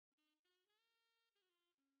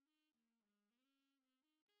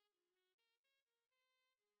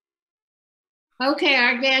Okay,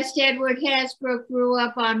 our guest Edward Hasbrouck grew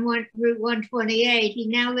up on Route 128. He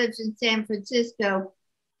now lives in San Francisco,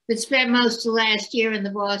 but spent most of last year in the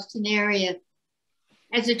Boston area.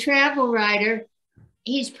 As a travel writer,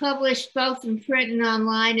 he's published both in print and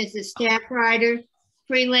online as a staff writer,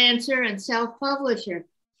 freelancer, and self-publisher.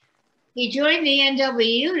 He joined the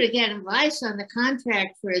NWU to get advice on the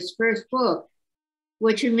contract for his first book,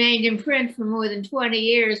 which remained in print for more than 20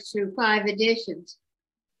 years through 5 editions.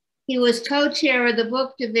 He was co-chair of the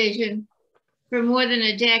book division for more than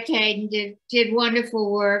a decade and did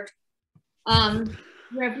wonderful work,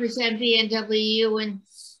 represent the NWU in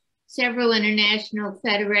several international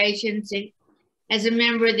federations, as a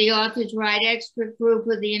member of the Authors' Right Expert Group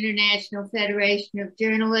of the International Federation of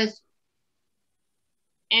Journalists,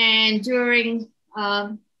 and during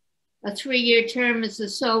a 3-year term as the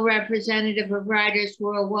sole representative of writers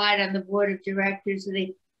worldwide on the board of directors of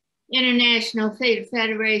the International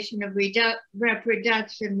Federation of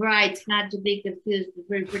Reproduction Rights, not to be confused with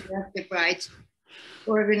reproductive rights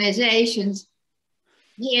organizations.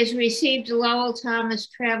 He has received the Lowell Thomas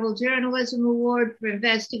Travel Journalism Award for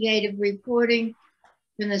investigative reporting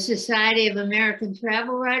from the Society of American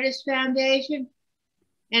Travel Writers Foundation,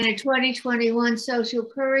 and a 2021 Social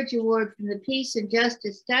Courage Award from the Peace and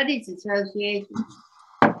Justice Studies Association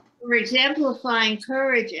for exemplifying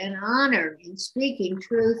courage and honor in speaking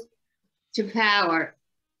truth to power.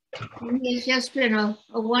 And he's just been a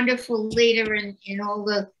wonderful leader in all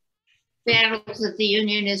the battles that the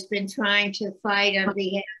union has been trying to fight on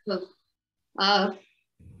behalf of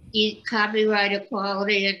copyright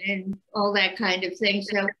equality and all that kind of thing.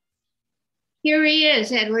 So here he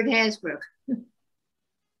is, Edward Hasbrouck.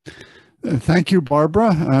 Thank you,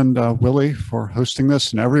 Barbara and Willie, for hosting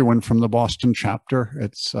this, and everyone from the Boston chapter.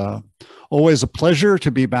 It's always a pleasure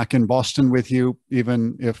to be back in Boston with you,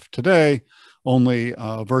 even if today only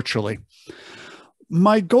virtually.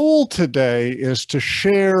 My goal today is to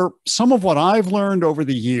share some of what I've learned over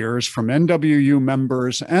the years from NWU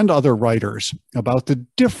members and other writers about the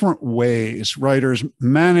different ways writers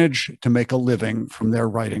manage to make a living from their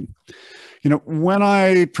writing. You know, when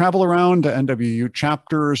I travel around to NWU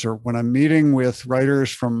chapters or when I'm meeting with writers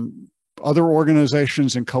from other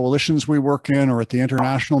organizations and coalitions we work in or at the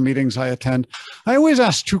international meetings I attend, I always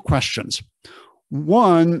ask 2 questions.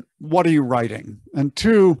 1, what are you writing? And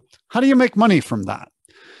 2, how do you make money from that?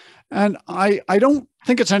 And I don't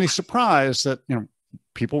think it's any surprise that, you know,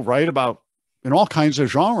 people write about in all kinds of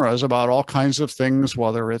genres about all kinds of things,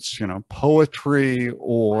 whether it's, you know, poetry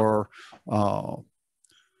or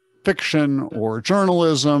fiction or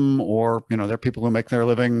journalism, or, you know, there are people who make their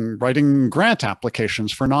living writing grant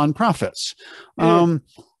applications for nonprofits.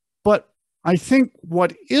 But I think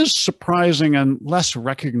what is surprising and less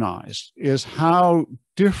recognized is how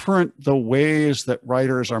different the ways that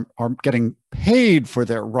writers are getting paid for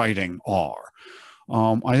their writing are.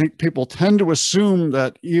 I think people tend to assume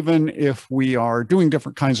that even if we are doing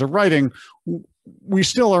different kinds of writing, we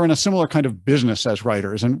still are in a similar kind of business as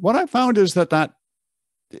writers. And what I found is that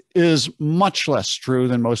is much less true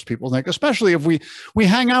than most people think, especially if we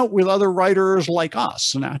hang out with other writers like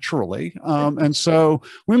us naturally. And so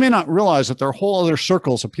we may not realize that there are whole other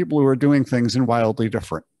circles of people who are doing things in wildly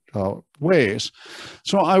different ways.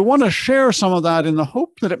 So I want to share some of that in the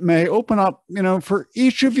hope that it may open up, you know, for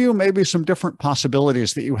each of you, maybe some different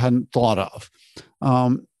possibilities that you hadn't thought of.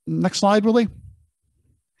 Next slide, Willie.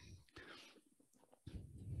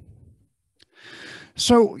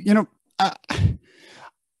 So, you know,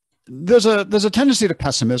 there's a tendency to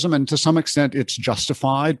pessimism, and to some extent it's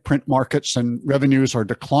justified. Print markets and revenues are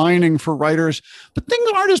declining for writers, but things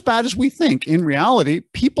aren't as bad as we think. In reality,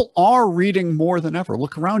 people are reading more than ever.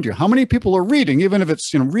 Look around you. How many people are reading, even if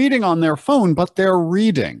it's, you know, reading on their phone, but they're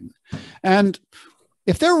reading. And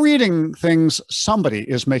if they're reading things, somebody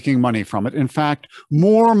is making money from it. In fact,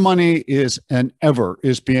 more money than ever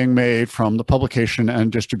is being made from the publication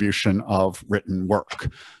and distribution of written work.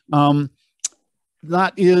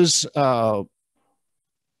 That is,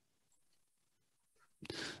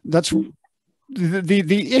 that's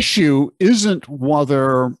the issue isn't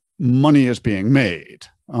whether money is being made.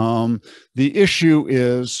 The issue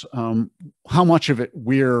is how much of it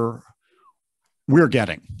we're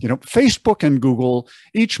getting. You know, Facebook and Google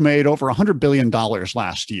each made over $100 billion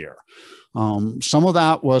last year. Some of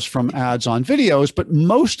that was from ads on videos, but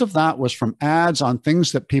most of that was from ads on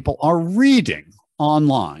things that people are reading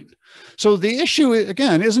online. So the issue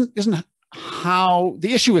again isn't how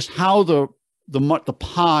the issue is how the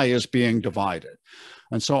pie is being divided.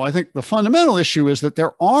 And so I think the fundamental issue is that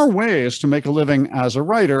there are ways to make a living as a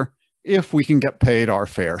writer if we can get paid our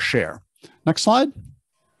fair share. Next slide.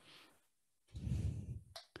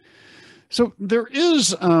 So there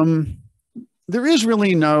is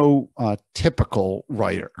really no typical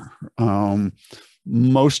writer.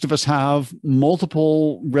 Most of us have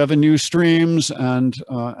multiple revenue streams, and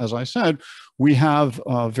as I said, we have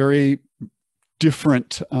very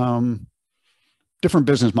different different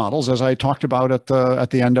business models, as I talked about at the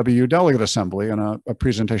NWU Delegate Assembly in a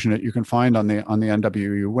presentation that you can find on the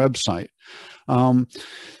NWU website.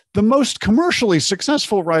 The most commercially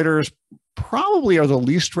successful writers probably are the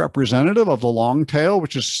least representative of the long tail,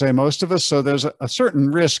 which is to say most of us. So there's a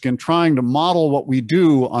certain risk in trying to model what we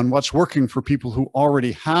do on what's working for people who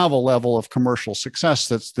already have a level of commercial success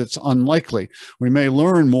that's unlikely. We may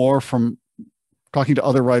learn more from talking to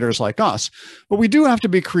other writers like us, but we do have to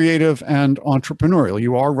be creative and entrepreneurial.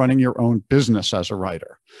 You are running your own business as a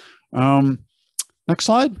writer. Next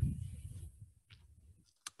slide.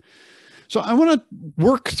 So I want to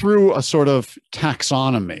work through a sort of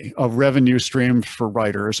taxonomy of revenue streams for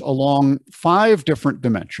writers along 5 different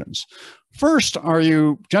dimensions. First, are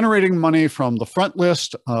you generating money from the front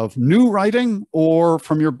list of new writing or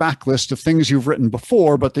from your back list of things you've written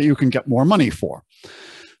before, but that you can get more money for?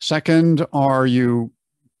 Second, are you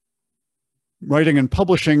writing and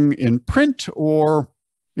publishing in print or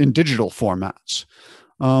in digital formats?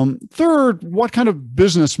 Third, what kind of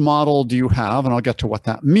business model do you have? And I'll get to what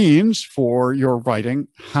that means for your writing,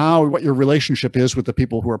 what your relationship is with the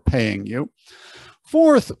people who are paying you.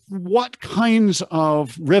 Fourth, what kinds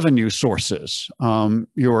of revenue sources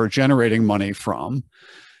you're generating money from.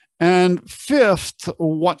 And fifth,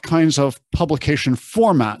 what kinds of publication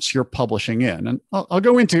formats you're publishing in. And I'll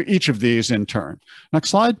go into each of these in turn. Next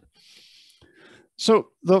slide. So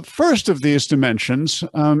the first of these dimensions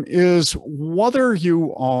is whether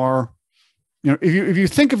you are, if you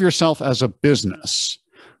think of yourself as a business,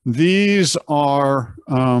 these are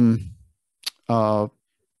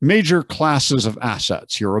major classes of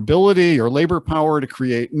assets: your ability, your labor power to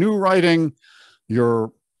create new writing,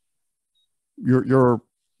 your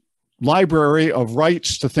library of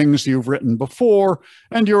rights to things you've written before,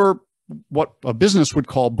 and your what a business would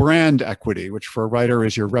call brand equity, which for a writer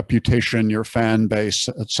is your reputation, your fan base,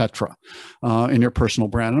 etc., in your personal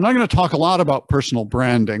brand. I'm not going to talk a lot about personal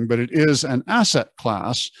branding, but it is an asset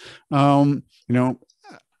class. That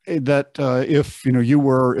if you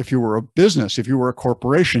were a business, if you were a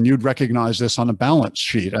corporation, you'd recognize this on a balance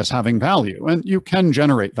sheet as having value, and you can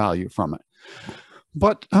generate value from it.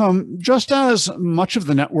 But just as much of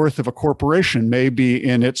the net worth of a corporation may be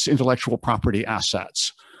in its intellectual property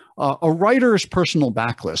assets, a writer's personal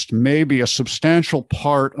backlist may be a substantial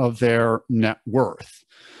part of their net worth.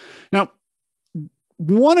 Now,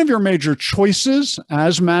 one of your major choices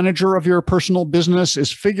as manager of your personal business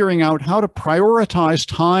is figuring out how to prioritize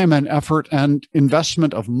time and effort and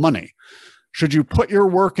investment of money. Should you put your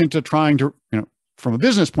work into trying to, from a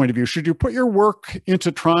business point of view, should you put your work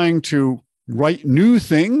into trying to write new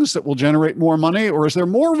things that will generate more money, or is there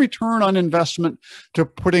more return on investment to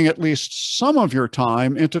putting at least some of your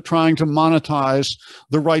time into trying to monetize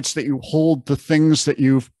the rights that you hold to things that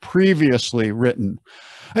you've previously written?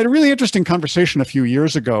 I had a really interesting conversation a few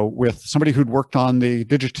years ago with somebody who'd worked on the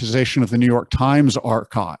digitization of the New York Times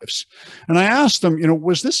archives. And I asked them,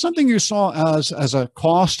 was this something you saw as a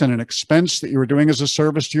cost and an expense that you were doing as a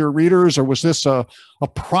service to your readers, or was this a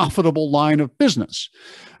profitable line of business?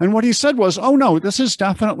 And what he said was, oh no, this is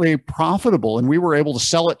definitely profitable. And we were able to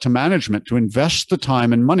sell it to management to invest the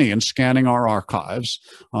time and money in scanning our archives,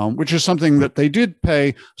 which is something that they did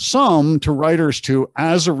pay some to writers to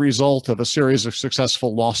as a result of a series of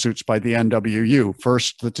successful lawsuits by the NWU.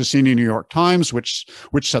 First, the Ticini New York Times, which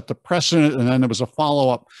set the precedent, and then there was a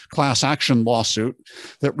follow-up class action lawsuit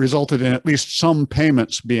that resulted in at least some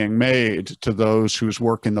payments being made to those whose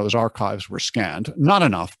work in those archives were scanned. Not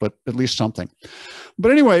enough, but at least something.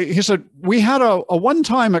 But anyway, he said, we had a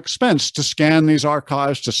one-time expense to scan these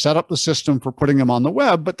archives, to set up the system for putting them on the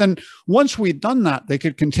web. But then once we'd done that, they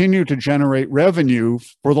could continue to generate revenue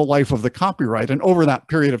for the life of the copyright. And over that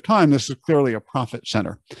period of time, this is clearly a profit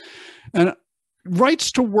center. And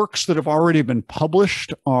rights to works that have already been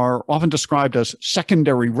published are often described as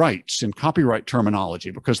secondary rights in copyright terminology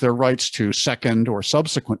because they're rights to second or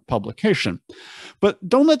subsequent publication. But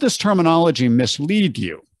don't let this terminology mislead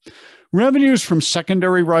you. Revenues from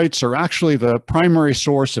secondary rights are actually the primary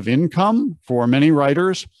source of income for many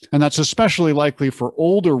writers, and that's especially likely for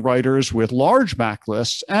older writers with large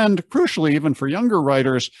backlists, and crucially, even for younger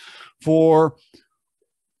writers, for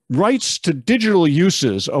rights to digital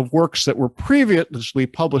uses of works that were previously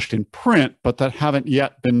published in print, but that haven't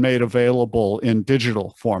yet been made available in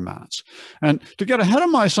digital formats. And to get ahead of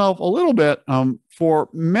myself a little bit, for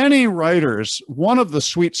many writers, one of the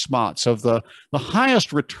sweet spots of the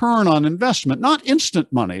highest return on investment, not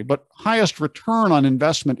instant money, but highest return on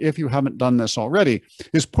investment, if you haven't done this already,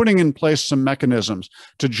 is putting in place some mechanisms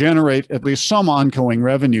to generate at least some ongoing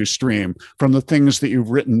revenue stream from the things that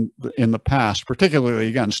you've written in the past, particularly,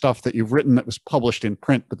 again, stuff that you've written that was published in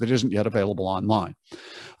print, but that isn't yet available online.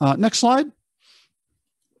 Next slide.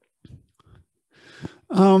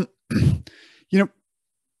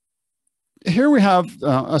 Here we have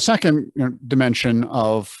a second dimension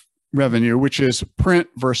of revenue, which is print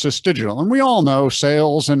versus digital. And we all know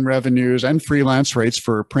sales and revenues and freelance rates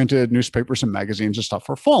for printed newspapers and magazines and stuff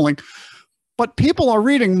are falling. But people are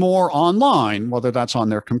reading more online, whether that's on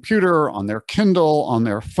their computer, on their Kindle, on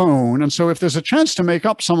their phone. And so if there's a chance to make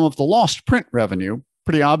up some of the lost print revenue,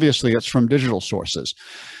 pretty obviously it's from digital sources.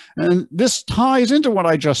 And this ties into what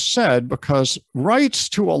I just said, because rights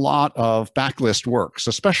to a lot of backlist works,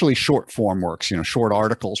 especially short form works, short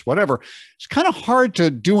articles, whatever, it's kind of hard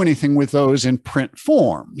to do anything with those in print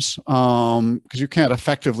forms, because you can't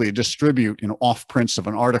effectively distribute, off prints of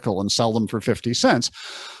an article and sell them for 50 cents.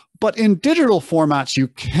 But in digital formats, you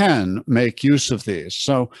can make use of these.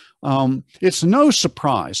 So it's no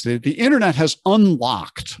surprise that the internet has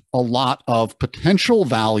unlocked a lot of potential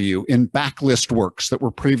value in backlist works that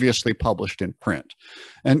were previously published in print.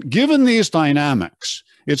 And given these dynamics,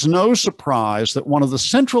 it's no surprise that one of the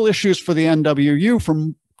central issues for the NWU for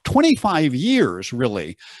 25 years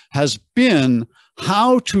really has been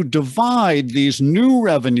how to divide these new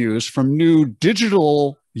revenues from new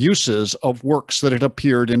digital uses of works that had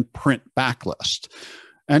appeared in print backlist.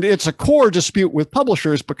 And it's a core dispute with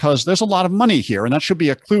publishers because there's a lot of money here. And that should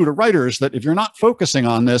be a clue to writers that if you're not focusing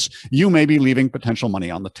on this, you may be leaving potential money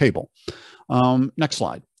on the table. Next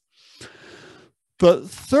slide. The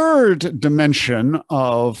third dimension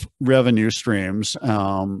of revenue streams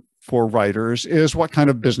for writers is what kind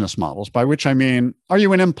of business models, by which I mean, are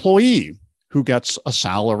you an employee who gets a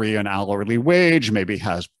salary, an hourly wage, maybe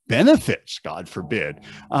has benefits, God forbid,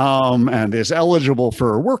 and is eligible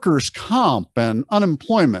for workers' comp and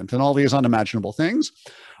unemployment and all these unimaginable things?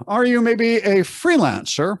 Are you maybe a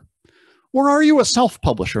freelancer, or are you a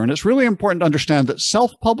self-publisher? And it's really important to understand that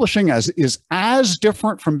self-publishing is as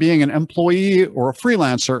different from being an employee or a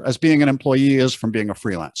freelancer as being an employee is from being a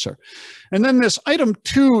freelancer. And then this item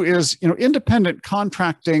 2 is, independent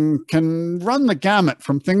contracting can run the gamut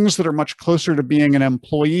from things that are much closer to being an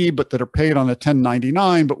employee, but that are paid on a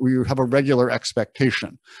 1099, but where you have a regular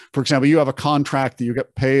expectation. For example, you have a contract that you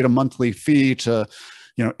get paid a monthly fee to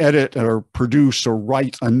edit or produce or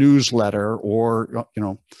write a newsletter, or,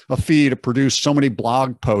 a fee to produce so many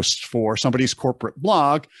blog posts for somebody's corporate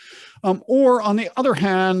blog. Or on the other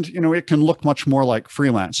hand, it can look much more like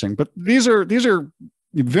freelancing. But these are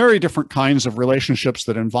very different kinds of relationships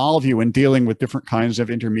that involve you in dealing with different kinds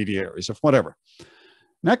of intermediaries of whatever.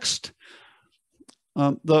 Next,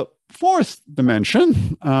 the fourth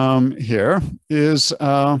dimension here is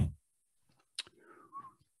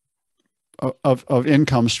of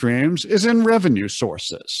income streams is in revenue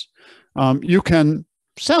sources. You can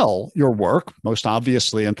sell your work, most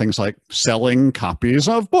obviously in things like selling copies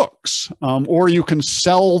of books, or you can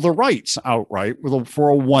sell the rights outright for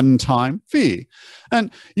a one-time fee. And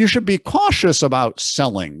you should be cautious about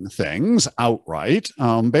selling things outright,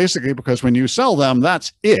 basically because when you sell them,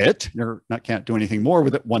 that's it. Can't do anything more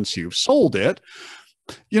with it once you've sold it.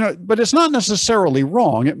 But it's not necessarily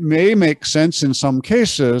wrong. It may make sense in some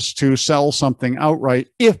cases to sell something outright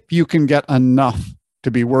if you can get enough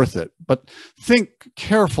to be worth it. But think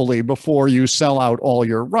carefully before you sell out all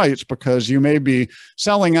your rights, because you may be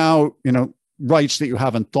selling out, rights that you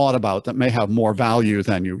haven't thought about that may have more value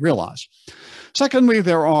than you realize. Secondly,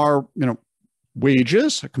 there are,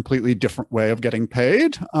 wages, a completely different way of getting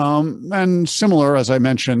paid. And similar, as I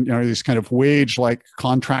mentioned, these kind of wage-like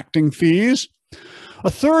contracting fees. A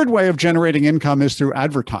third way of generating income is through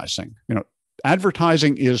advertising.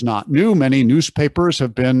 Advertising is not new. Many newspapers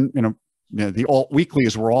have been, the alt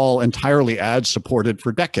weeklies were all entirely ad supported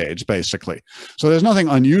for decades, basically. So there's nothing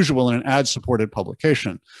unusual in an ad supported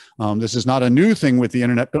publication. This is not a new thing with the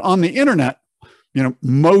internet, but on the internet,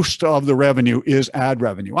 most of the revenue is ad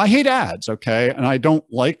revenue. I hate ads, okay? And I don't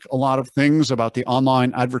like a lot of things about the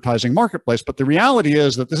online advertising marketplace, but the reality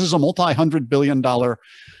is that this is a multi-$100 billion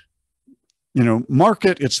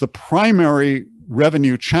market. It's the primary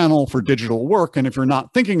revenue channel for digital work. And if you're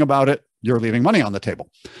not thinking about it, you're leaving money on the table.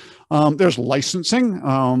 There's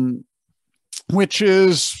licensing, which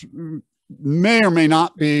may or may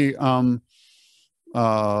not be a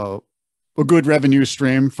good revenue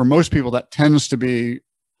stream. For most people, that tends to be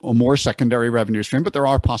a more secondary revenue stream, but there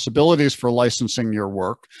are possibilities for licensing your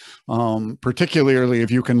work, particularly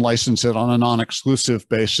if you can license it on a non-exclusive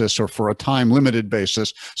basis or for a time-limited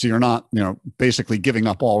basis, so you're not, basically giving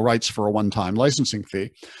up all rights for a one-time licensing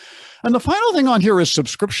fee. And the final thing on here is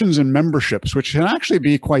subscriptions and memberships, which can actually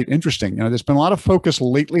be quite interesting. There's been a lot of focus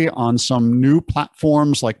lately on some new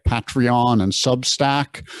platforms like Patreon and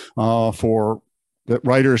Substack that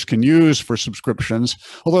writers can use for subscriptions.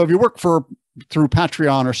 Although if you work through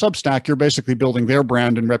Patreon or Substack, you're basically building their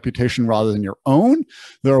brand and reputation rather than your own.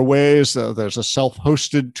 There are ways, there's a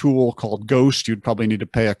self-hosted tool called Ghost. You'd probably need to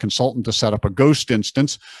pay a consultant to set up a Ghost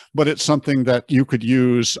instance, but it's something that you could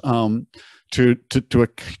use to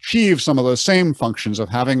achieve some of those same functions of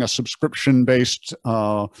having a subscription-based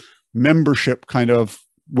membership kind of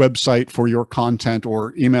website for your content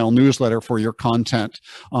or email newsletter for your content.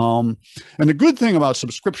 And the good thing about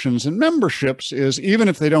subscriptions and memberships is even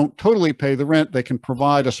if they don't totally pay the rent, they can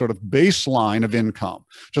provide a sort of baseline of income.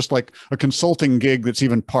 Just like a consulting gig that's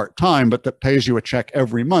even part-time, but that pays you a check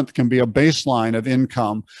every month can be a baseline of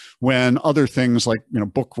income when other things like,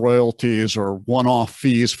 book royalties or one-off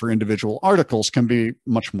fees for individual articles can be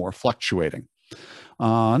much more fluctuating.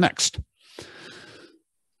 Next.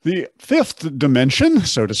 The fifth dimension,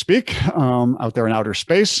 so to speak, out there in outer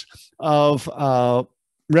space of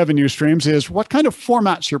revenue streams is what kind of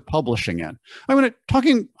formats you're publishing in. I'm not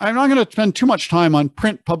going to spend too much time on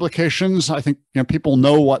print publications. I think people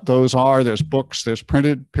know what those are. There's books, there's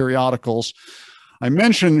printed periodicals. I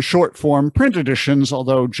mentioned short form print editions,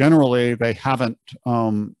 although generally they haven't.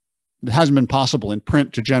 It hasn't been possible in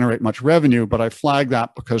print to generate much revenue, but I flag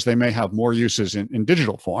that because they may have more uses in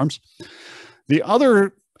digital forms. The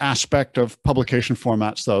other aspect of publication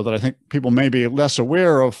formats, though, that I think people may be less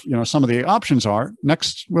aware of, some of the options are,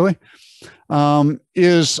 next, Willie,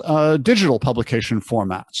 is digital publication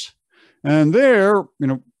formats. And there,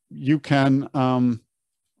 you can,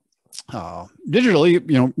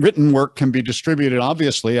 digitally, written work can be distributed,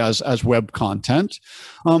 obviously, as web content.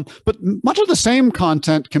 But much of the same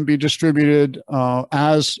content can be distributed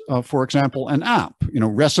as, for example, an app,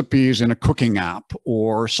 recipes in a cooking app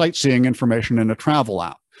or sightseeing information in a travel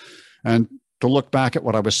app. And to look back at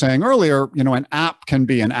what I was saying earlier, an app can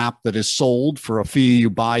be an app that is sold for a fee. You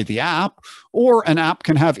buy the app, or an app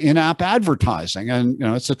can have in-app advertising. And,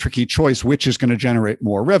 it's a tricky choice, which is going to generate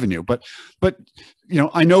more revenue. But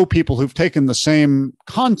I know people who've taken the same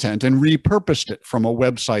content and repurposed it from a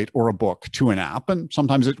website or a book to an app. And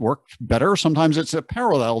sometimes it worked better. Sometimes it's a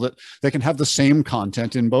parallel that they can have the same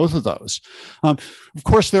content in both of those. Of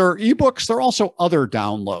course, there are ebooks. There are also other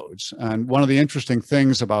downloads. And one of the interesting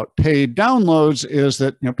things about paid downloads is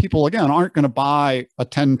that, people, again, aren't going to buy a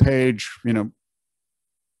 10-page,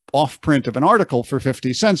 off print of an article for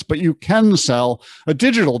 50 cents, but you can sell a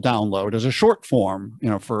digital download as a short form,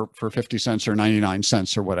 for 50 cents or 99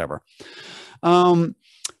 cents or whatever.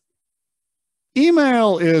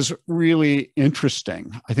 Email is really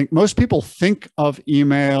interesting. I think most people think of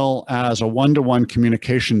email as a one-to-one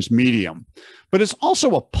communications medium, but it's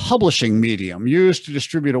also a publishing medium used to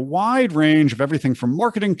distribute a wide range of everything from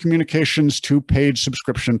marketing communications to paid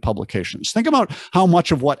subscription publications. Think about how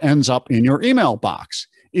much of what ends up in your email box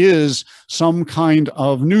is some kind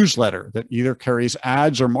of newsletter that either carries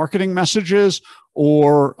ads or marketing messages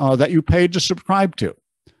or that you paid to subscribe to.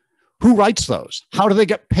 Who writes those? How do they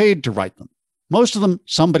get paid to write them? Most of them,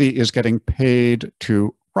 somebody is getting paid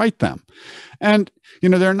to write them. And,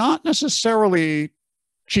 they're not necessarily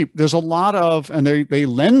cheap. There's a lot of, and they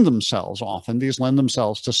lend themselves often, these lend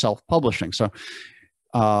themselves to self-publishing. So,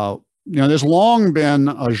 there's long been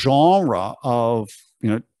a genre of,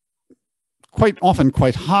 quite often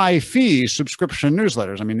quite high fee subscription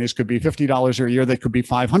newsletters. I mean, these could be $50 a year. They could be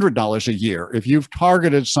 $500 a year. If you've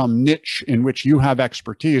targeted some niche in which you have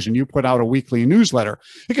expertise and you put out a weekly newsletter,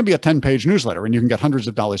 it can be a 10-page newsletter and you can get hundreds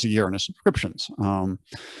of dollars a year in subscriptions. And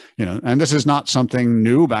this is not something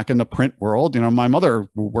new back in the print world. My mother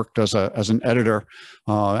worked as an editor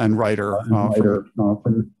and writer,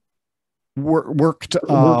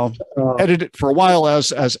 edited for a while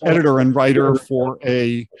as editor and writer for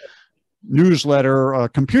a newsletter,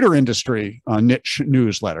 computer industry niche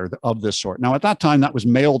newsletter of this sort. Now, at that time, that was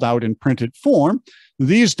mailed out in printed form.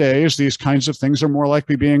 These days, these kinds of things are more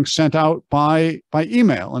likely being sent out by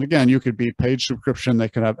email. And again, you could be paid subscription. They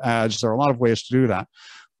could have ads. There are a lot of ways to do that.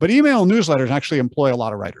 But email newsletters actually employ a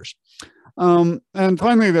lot of writers. And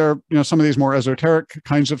finally, there are some of these more esoteric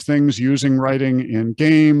kinds of things using writing in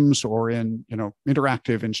games or in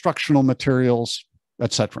interactive instructional materials,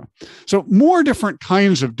 etc. So more different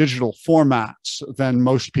kinds of digital formats than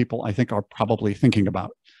most people, I think, are probably thinking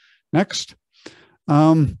about. Next.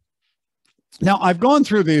 Now, I've gone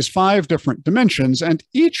through these 5 different dimensions, and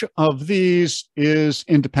each of these is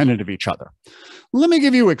independent of each other. Let me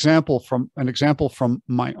give you an example from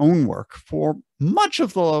my own work. For much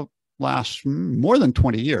of the last more than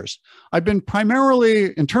 20 years, I've been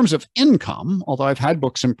primarily, in terms of income, although I've had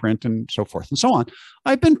books in print and so forth and so on,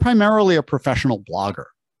 I've been primarily a professional blogger.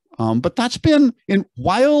 But that's been in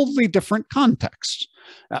wildly different contexts.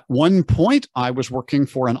 At one point, I was working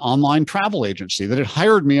for an online travel agency that had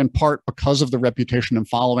hired me in part because of the reputation and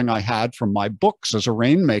following I had from my books as a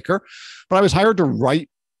rainmaker. But I was hired to write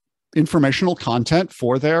informational content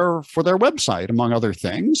for their website, among other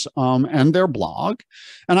things, and their blog.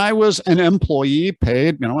 And I was an employee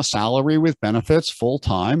paid, a salary with benefits full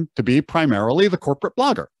time to be primarily the corporate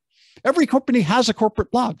blogger. Every company has a corporate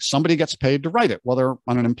blog. Somebody gets paid to write it, whether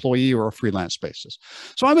on an employee or a freelance basis.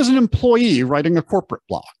 So I was an employee writing a corporate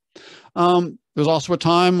blog. There's also a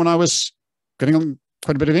time when I was getting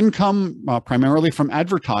quite a bit of income, primarily from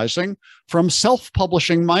advertising, from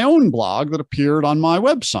self-publishing my own blog that appeared on my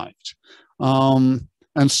website.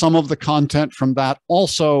 And some of the content from that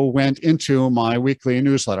also went into my weekly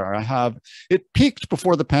newsletter. It peaked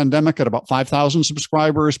before the pandemic at about 5,000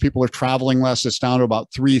 subscribers. People are traveling less. It's down to about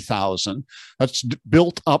 3,000. That's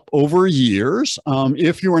built up over years.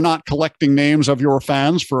 If you are not collecting names of your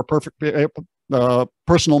fans for a perfect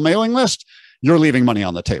personal mailing list, you're leaving money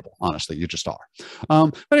on the table. Honestly, you just are.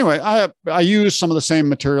 But anyway, I use some of the same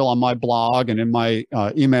material on my blog and in my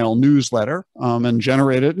email newsletter and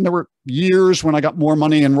generated. And there were years when I got more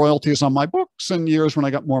money in royalties on my books and years when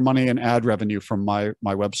I got more money in ad revenue from my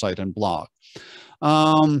website and blog.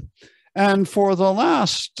 And for the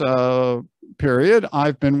last period,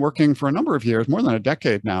 I've been working for a number of years, more than a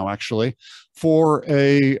decade now, actually, for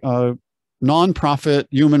a nonprofit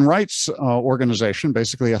human rights organization,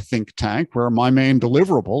 basically a think tank, where my main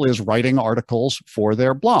deliverable is writing articles for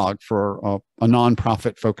their blog for a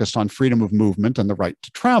nonprofit focused on freedom of movement and the right to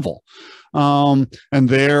travel. And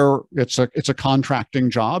there, it's a contracting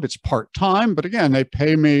job. It's part-time, but again, they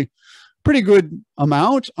pay me pretty good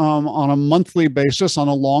amount on a monthly basis on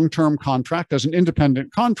a long-term contract as an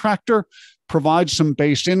independent contractor, provides some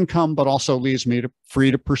base income, but also leaves me free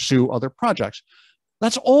to pursue other projects.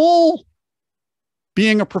 That's all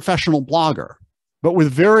being a professional blogger, but with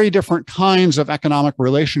very different kinds of economic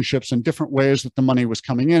relationships and different ways that the money was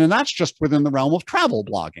coming in. And that's just within the realm of travel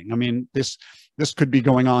blogging. I mean, this could be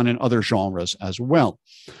going on in other genres as well.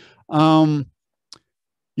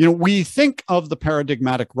 We think of the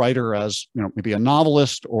paradigmatic writer as, maybe a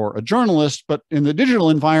novelist or a journalist, but in the digital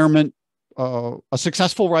environment, a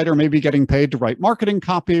successful writer may be getting paid to write marketing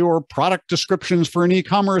copy or product descriptions for an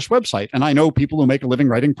e-commerce website. And I know people who make a living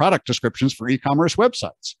writing product descriptions for e-commerce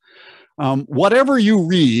websites. Whatever you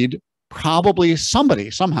read, probably somebody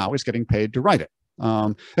somehow is getting paid to write it.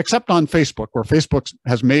 Except on Facebook, where Facebook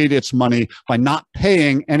has made its money by not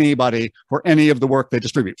paying anybody for any of the work they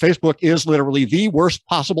distribute. Facebook is literally the worst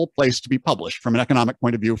possible place to be published from an economic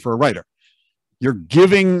point of view for a writer. You're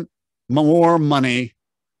giving more money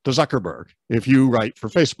to Zuckerberg if you write for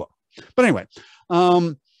Facebook. But anyway,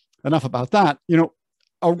 enough about that.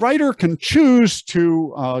 A writer can choose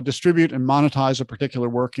to distribute and monetize a particular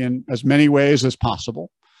work in as many ways as possible.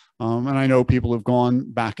 And I know people have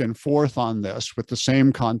gone back and forth on this with the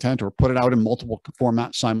same content or put it out in multiple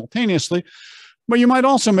formats simultaneously. But you might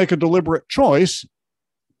also make a deliberate choice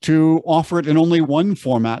to offer it in only one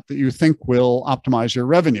format that you think will optimize your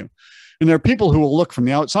revenue. And there are people who will look from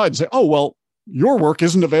the outside and say, oh, well, your work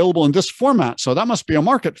isn't available in this format, so that must be a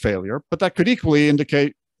market failure. But that could equally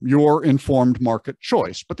indicate your informed market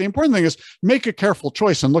choice. But the important thing is make a careful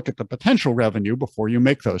choice and look at the potential revenue before you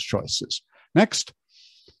make those choices. Next.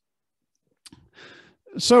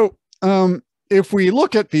 So if we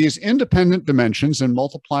look at these independent dimensions and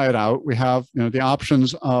multiply it out, we have the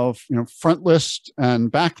options of front list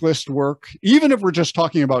and back list work. Even if we're just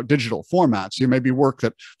talking about digital formats, you may be work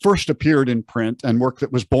that first appeared in print and work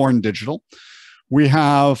that was born digital. We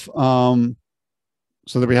have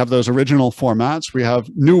so that we have those original formats. We have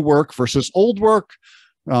new work versus old work.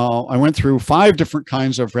 I went through 5 different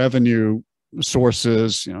kinds of revenue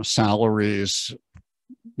sources, salaries,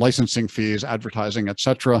 licensing fees, advertising,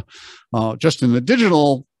 etc. Just in the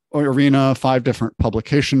digital arena, 5 different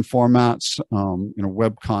publication formats,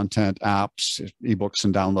 web content, apps, ebooks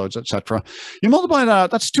and downloads, etc. You multiply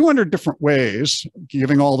that, that's 200 different ways,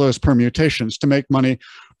 giving all those permutations to make money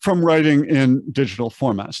from writing in digital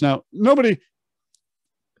formats. Now,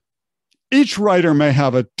 each writer may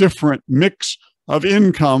have a different mix of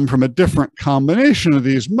income from a different combination of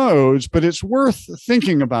these modes, but it's worth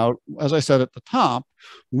thinking about, as I said at the top,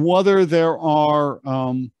 whether there are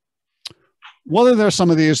what are there some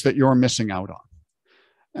of these that you're missing out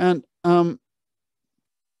on? And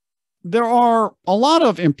there are a lot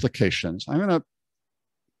of implications. I'm going to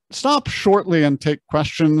stop shortly and take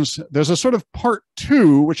questions. There's a sort of part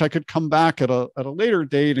two, which I could come back at a later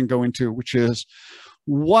date and go into, which is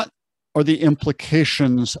what are the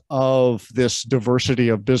implications of this diversity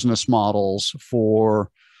of business models for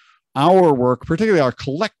our work, particularly our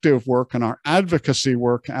collective work and our advocacy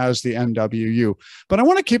work as the NWU. But I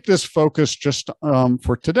want to keep this focus just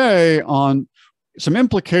for today on some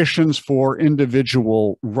implications for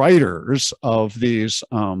individual writers of these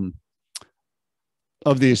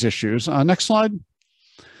issues. Next slide.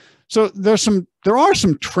 So there are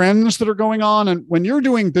some trends that are going on, and when you're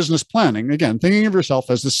doing business planning, again, thinking of yourself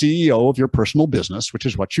as the CEO of your personal business, which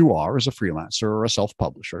is what you are as a freelancer or a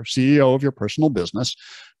self-publisher, CEO of your personal business,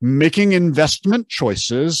 making investment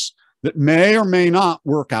choices that may or may not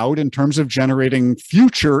work out in terms of generating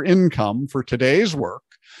future income for today's work.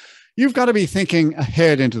 You've got to be thinking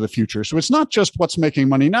ahead into the future. So it's not just what's making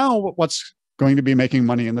money now, but what's going to be making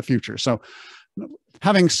money in the future. So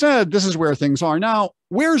having said this is where things are now,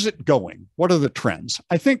 where's it going? What are the trends?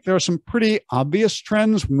 I think there are some pretty obvious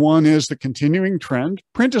trends. One is the continuing trend.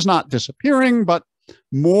 Print is not disappearing, but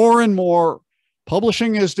more and more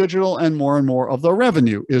publishing is digital and more of the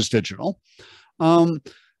revenue is digital.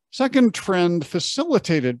 Second trend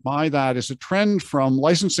facilitated by that is a trend from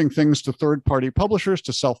licensing things to third-party publishers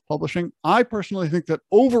to self-publishing. I personally think that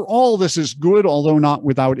overall this is good, although not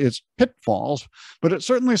without its pitfalls, but it's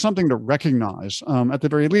certainly something to recognize. At the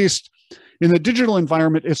very least, in the digital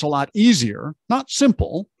environment, it's a lot easier, not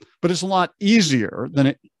simple, but it's a lot easier than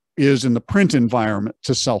it is in the print environment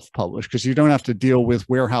to self-publish, because you don't have to deal with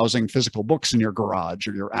warehousing physical books in your garage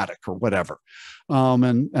or your attic or whatever,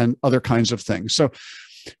 and other kinds of things. So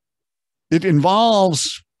it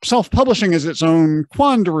involves self-publishing as its own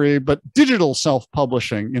quandary, but digital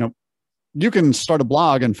self-publishing, you can start a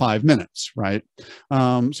blog in 5 minutes, right?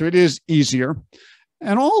 So it is easier.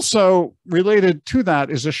 And also related to that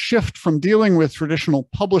is a shift from dealing with traditional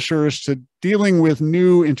publishers to dealing with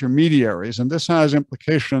new intermediaries. And this has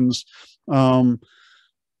implications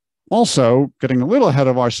also, getting a little ahead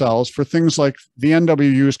of ourselves, for things like the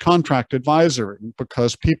NWU's contract advisory,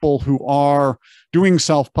 because people who are doing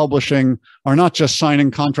self-publishing are not just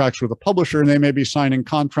signing contracts with a publisher, and they may be signing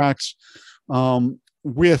contracts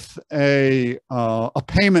with a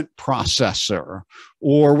payment processor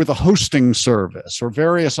or with a hosting service or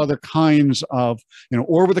various other kinds of,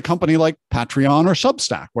 or with a company like Patreon or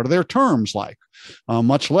Substack. What are their terms like?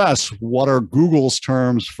 Much less, what are Google's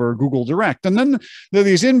terms for Google Direct? And then there are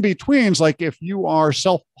these in-betweens, like if you are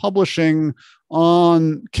self-publishing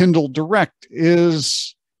on Kindle Direct,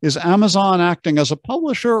 is Amazon acting as a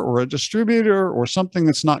publisher or a distributor or something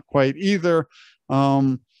that's not quite either?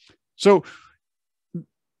 So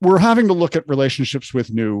we're having to look at relationships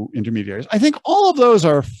with new intermediaries. I think all of those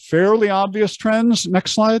are fairly obvious trends.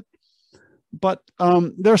 Next slide. But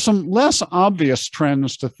there's some less obvious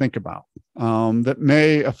trends to think about that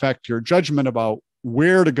may affect your judgment about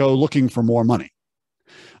where to go looking for more money.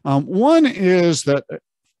 One is that,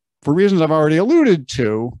 for reasons I've already alluded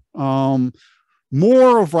to,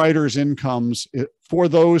 more of writers' incomes for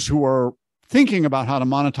those who are thinking about how to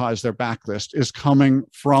monetize their backlist is coming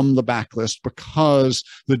from the backlist, because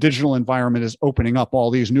the digital environment is opening up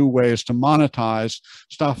all these new ways to monetize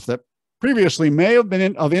stuff that previously may have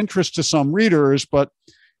been of interest to some readers, but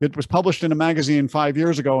it was published in a magazine 5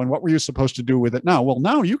 years ago, and what were you supposed to do with it now? Well,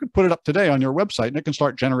 now you can put it up today on your website, and it can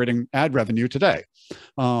start generating ad revenue today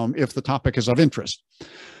if the topic is of interest.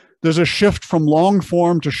 There's a shift from long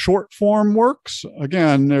form to short form works.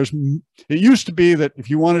 Again, it used to be that if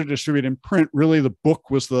you wanted to distribute in print, really the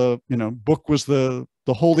book was the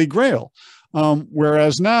holy grail.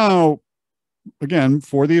 Whereas now, again,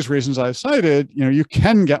 for these reasons I cited, you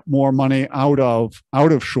can get more money out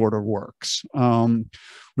of shorter works,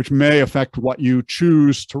 which may affect what you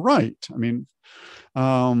choose to write. I mean,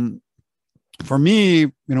 for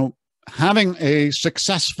me, having a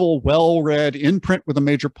successful, well-read, in print with a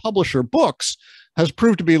major publisher books has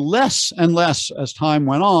proved to be less and less as time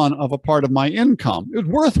went on of a part of my income. It was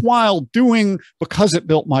worthwhile doing because it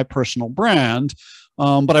built my personal brand,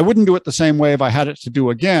 but I wouldn't do it the same way if I had it to do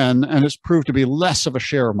again, and it's proved to be less of a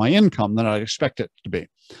share of my income than I'd expect it to be.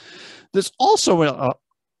 There's also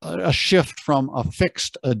a shift from a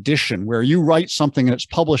fixed edition where you write something and it's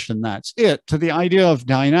published and that's it, to the idea of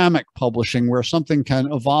dynamic publishing where something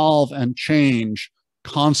can evolve and change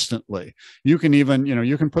constantly. You can even,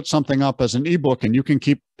 you can put something up as an ebook and you can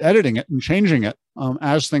keep editing it and changing it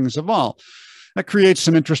as things evolve. That creates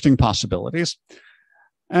some interesting possibilities.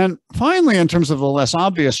 And finally, in terms of the less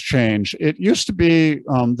obvious change, it used to be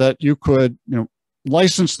that you could,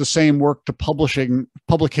 license the same work to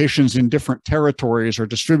publications in different territories or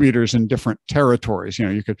distributors in different territories.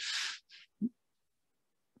 You could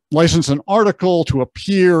license an article to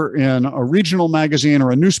appear in a regional magazine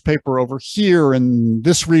or a newspaper over here in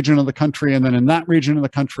this region of the country, and then in that region of the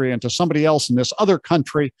country, and to somebody else in this other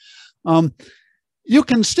country. You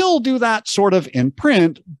can still do that sort of in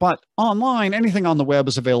print, but online, anything on the web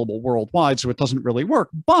is available worldwide, so it doesn't really work.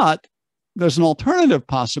 But there's an alternative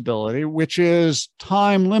possibility, which is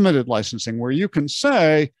time-limited licensing, where you can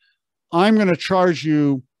say, I'm going to charge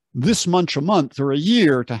you this much a month or a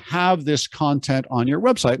year to have this content on your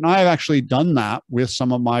website. And I've actually done that with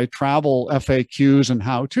some of my travel FAQs and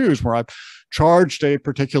how-tos, where I've charged a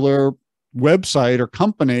particular website or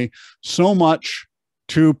company so much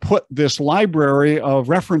to put this library of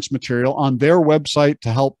reference material on their website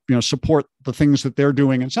to help, support the things that they're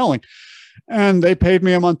doing and selling. And they paid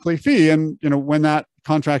me a monthly fee. And, when that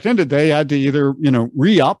contract ended, they had to either,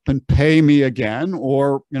 re-up and pay me again,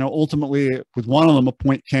 or, ultimately with one of them, a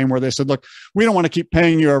point came where they said, look, we don't want to keep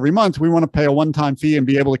paying you every month. We want to pay a one-time fee and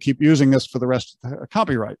be able to keep using this for the rest of the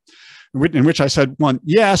copyright. In which I said, one,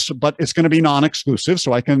 yes, but it's going to be non-exclusive,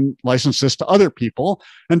 so I can license this to other people.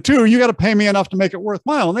 And two, you got to pay me enough to make it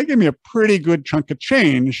worthwhile. And they gave me a pretty good chunk of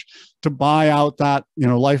change to buy out that,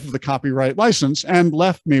 life of the copyright license, and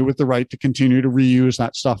left me with the right to continue to reuse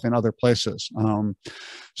that stuff in other places.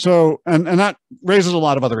 So that raises a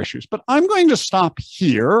lot of other issues. But I'm going to stop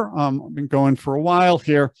here. I've been going for a while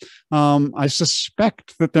here. I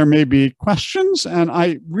suspect that there may be questions, and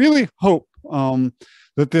I really hope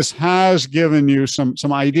that this has given you some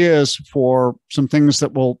ideas for some things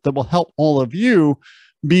that will help all of you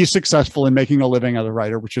be successful in making a living as a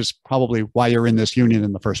writer, which is probably why you're in this union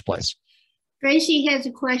in the first place. Tracy has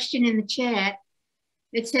a question in the chat.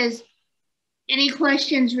 It says, any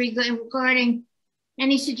questions regarding,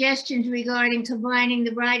 any suggestions regarding combining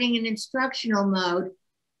the writing and instructional mode,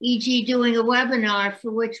 e.g. doing a webinar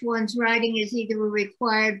for which one's writing is either a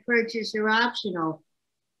required purchase or optional?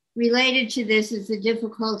 Related to this is the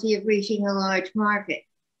difficulty of reaching a large market.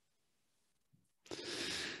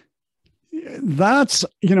 That's,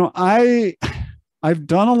 I've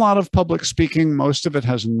done a lot of public speaking. Most of it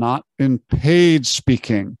has not been paid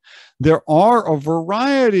speaking. There are a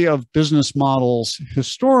variety of business models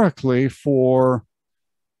historically for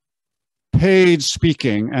paid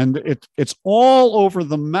speaking, and it's all over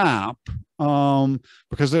the map.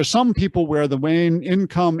 Because there's some people where the main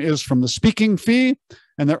income is from the speaking fee,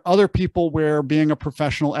 and there are other people where, being a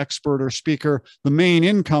professional expert or speaker, the main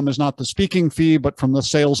income is not the speaking fee, but from the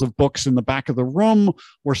sales of books in the back of the room,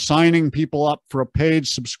 or signing people up for a paid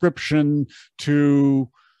subscription to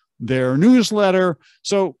their newsletter.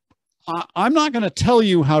 So I'm not going to tell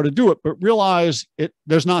you how to do it, but realize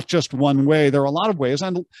there's not just one way. There are a lot of ways.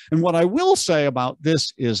 And what I will say about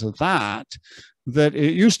this is that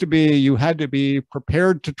it used to be you had to be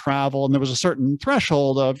prepared to travel, and there was a certain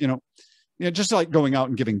threshold of, just like going out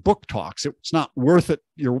and giving book talks. It's not worth it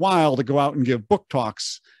your while to go out and give book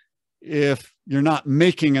talks if you're not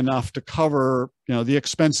making enough to cover, the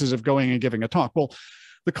expenses of going and giving a talk. Well,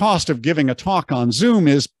 the cost of giving a talk on Zoom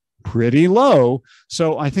is pretty low.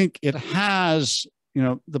 So I think it has,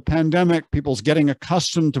 the pandemic, people's getting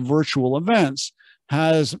accustomed to virtual events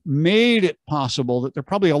has made it possible that there are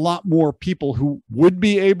probably a lot more people who would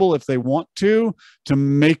be able, if they want to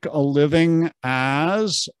make a living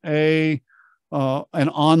as an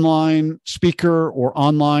online speaker or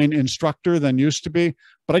online instructor than used to be.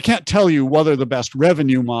 But I can't tell you whether the best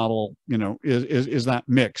revenue model, is that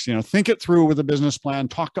mix. Think it through with a business plan,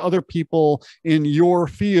 talk to other people in your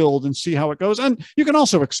field and see how it goes. And you can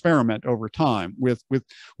also experiment over time with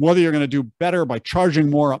whether you're going to do better by charging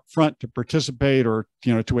more up front to participate or,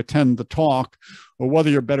 to attend the talk, or whether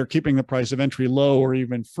you're better keeping the price of entry low or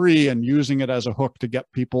even free and using it as a hook to get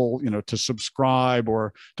people, to subscribe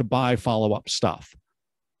or to buy follow-up stuff.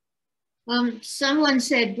 Someone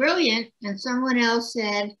said brilliant, and someone else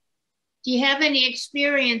said, do you have any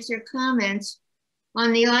experience or comments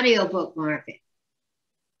on the audiobook market?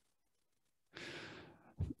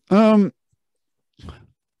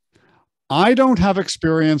 I don't have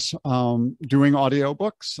experience doing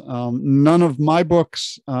audiobooks. None of my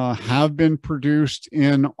books have been produced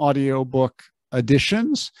in audiobook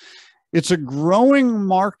editions. It's a growing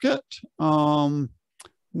market. One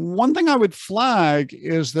thing I would flag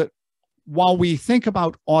is that while we think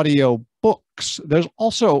about audio books, there's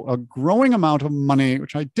also a growing amount of money,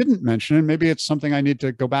 which I didn't mention, and maybe it's something I need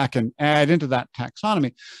to go back and add into that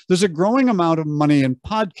taxonomy. There's a growing amount of money in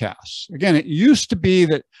podcasts. Again, it used to be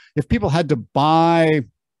that if people had to buy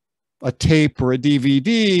a tape or a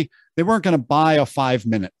DVD, they weren't going to buy a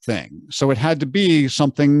 5-minute thing. So it had to be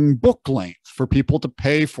something book length for people to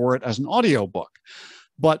pay for it as an audiobook.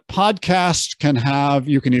 But podcasts can have,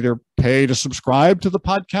 you can either pay to subscribe to the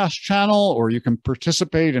podcast channel, or you can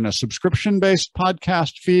participate in a subscription-based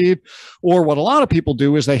podcast feed. Or what a lot of people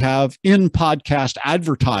do is they have in-podcast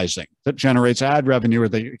advertising that generates ad revenue, or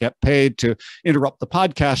they get paid to interrupt the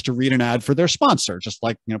podcast to read an ad for their sponsor, just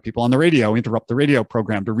like, people on the radio interrupt the radio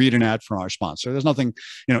program to read an ad from our sponsor. There's nothing,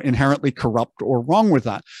 inherently corrupt or wrong with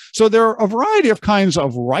that. So there are a variety of kinds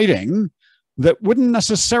of writing that wouldn't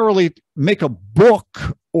necessarily make a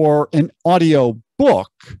book or an audio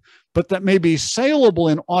book, but that may be saleable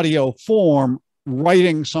in audio form,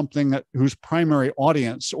 writing something that whose primary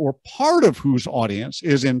audience or part of whose audience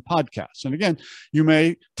is in podcasts. And again, you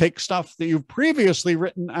may take stuff that you've previously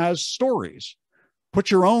written as stories, put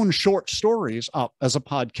your own short stories up as a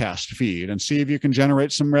podcast feed and see if you can generate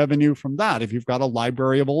some revenue from that. If you've got a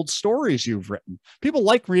library of old stories you've written, people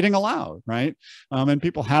like reading aloud, right? And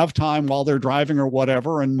people have time while they're driving or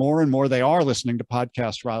whatever, and more they are listening to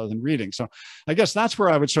podcasts rather than reading. So I guess that's where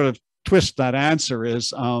I would sort of twist that answer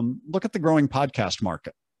is look at the growing podcast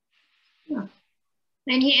market. Yeah.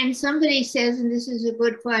 And somebody says, and this is a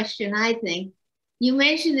good question, I think, you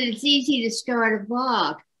mentioned that it's easy to start a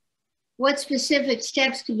blog. What specific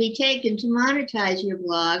steps can be taken to monetize your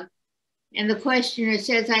blog? And the questioner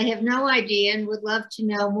says, I have no idea and would love to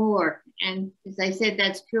know more. And as I said,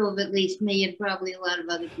 that's true of at least me and probably a lot of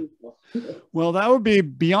other people. Well, that would be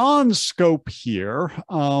beyond scope here.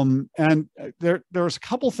 And there's a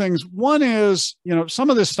couple things. One is,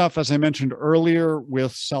 some of this stuff, as I mentioned earlier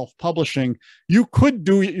with self-publishing, you could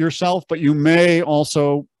do it yourself, but you may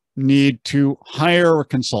also need to hire a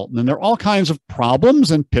consultant. And there are all kinds of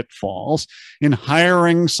problems and pitfalls in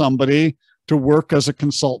hiring somebody to work as a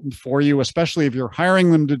consultant for you, especially if you're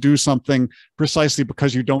hiring them to do something precisely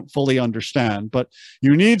because you don't fully understand. But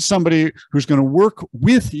you need somebody who's going to work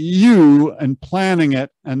with you and planning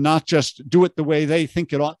it and not just do it the way they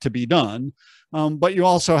think it ought to be done. But you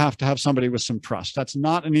also have to have somebody with some trust. That's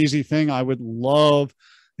not an easy thing. I would love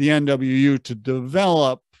the NWU to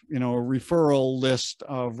develop a referral list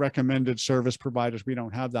of recommended service providers. We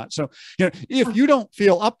don't have that. So, if you don't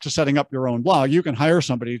feel up to setting up your own blog, you can hire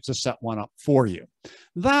somebody to set one up for you.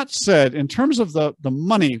 That said, in terms of the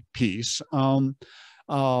money piece,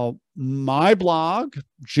 my blog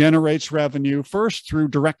generates revenue first through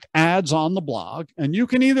direct ads on the blog. And you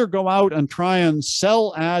can either go out and try and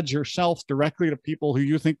sell ads yourself directly to people who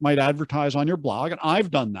you think might advertise on your blog. And I've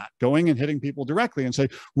done that, going and hitting people directly and say,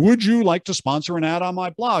 would you like to sponsor an ad on my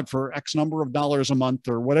blog for X number of dollars a month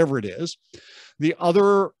or whatever it is? The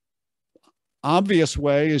other obvious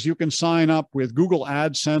way is you can sign up with Google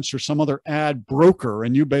AdSense or some other ad broker,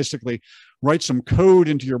 and you basically write some code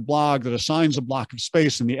into your blog that assigns a block of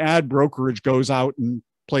space, and the ad brokerage goes out and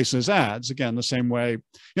places ads. Again, the same way,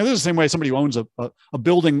 this is the same way somebody who owns a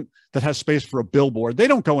building that has space for a billboard. They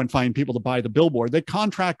don't go and find people to buy the billboard. They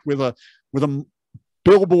contract with a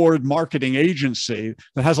billboard marketing agency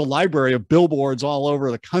that has a library of billboards all over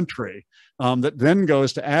the country. That then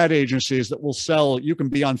goes to ad agencies that will sell, you can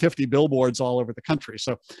be on 50 billboards all over the country.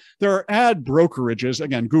 So there are ad brokerages.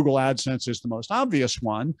 Again, Google AdSense is the most obvious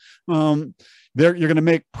one. You're going to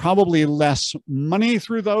make probably less money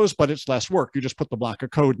through those, but it's less work. You just put the block of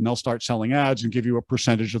code and they'll start selling ads and give you a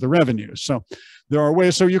percentage of the revenue. So there are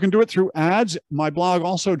ways. So you can do it through ads. My blog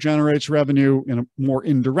also generates revenue in a more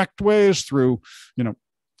indirect ways through,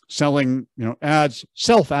 selling, ads,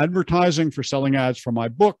 self-advertising for selling ads for my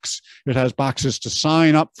books. It has boxes to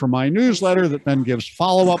sign up for my newsletter that then gives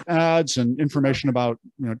follow-up ads and information about,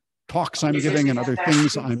 talks I'm giving and other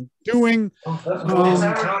things I'm doing.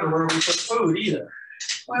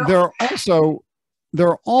 There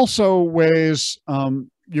are also ways,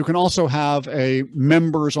 you can also have a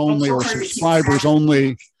members only or subscribers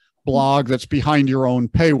only blog that's behind your own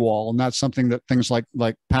paywall. And that's something that things like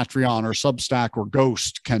Patreon or Substack or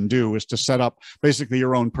Ghost can do, is to set up basically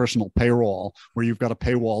your own personal paywall where you've got a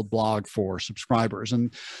paywalled blog for subscribers.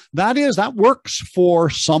 And that works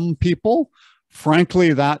for some people.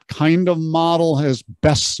 Frankly, that kind of model is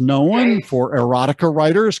best known for erotica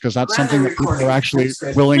writers, because that's something that people are actually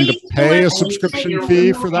willing to pay a subscription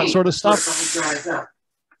fee for that sort of stuff.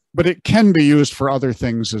 But it can be used for other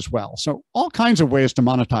things as well. So all kinds of ways to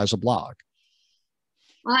monetize a blog.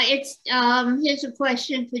 Here's a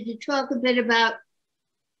question. Could you talk a bit about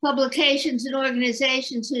publications and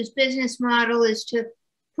organizations whose business model is to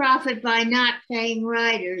profit by not paying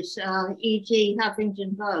writers, e.g.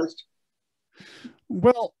 Huffington Post?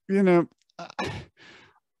 Well,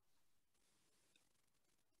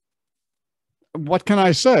 what can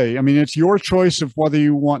I say? I mean, it's your choice of whether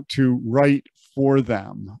you want to write for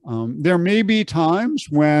them. There may be times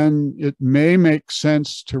when it may make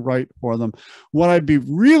sense to write for them. What I'd be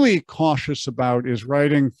really cautious about is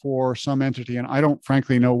writing for some entity, and I don't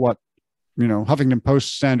frankly know what, Huffington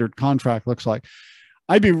Post standard contract looks like.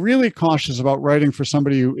 I'd be really cautious about writing for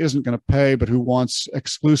somebody who isn't going to pay, but who wants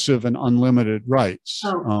exclusive and unlimited rights.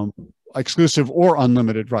 Exclusive or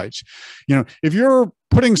unlimited rights. If you're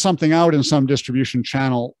putting something out in some distribution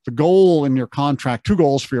channel, the goal in your contract, two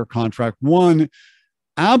goals for your contract. One,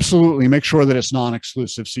 absolutely make sure that it's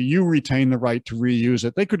non-exclusive. So you retain the right to reuse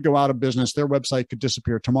it. They could go out of business. Their website could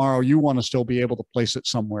disappear tomorrow. You want to still be able to place it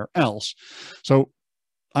somewhere else. So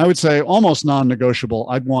I would say almost non-negotiable.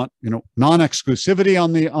 I'd want, non-exclusivity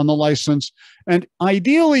on the license. And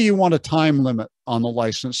ideally you want a time limit on the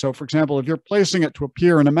license. So for example, if you're placing it to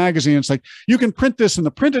appear in a magazine, it's like you can print this in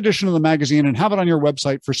the print edition of the magazine and have it on your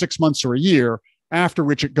website for 6 months or a year, after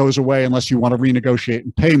which it goes away unless you want to renegotiate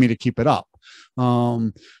and pay me to keep it up.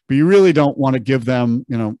 But you really don't want to give them,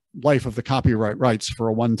 life of the copyright rights for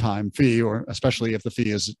a one-time fee, or especially if the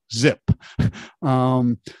fee is zip.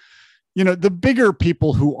 The bigger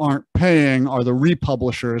people who aren't paying are the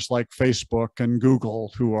republishers like Facebook and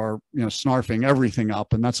Google, who are, snarfing everything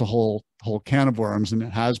up. And that's a whole can of worms. And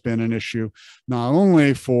it has been an issue, not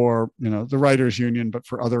only for, the writers union, but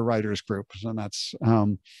for other writers groups. And that's,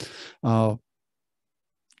 that's a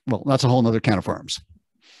whole nother can of worms.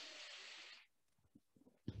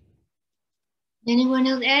 Anyone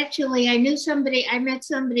else? Actually, I met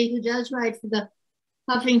somebody who does write for the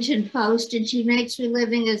Huffington Post, and she makes her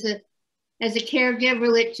living as a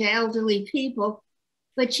caregiver to elderly people.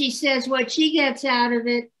 But she says what she gets out of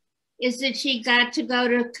it is that she got to go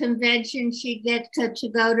to conventions, she'd get to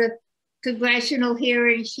go to congressional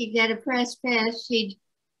hearings, she'd get a press pass, she'd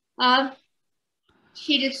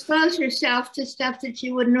expose herself to stuff that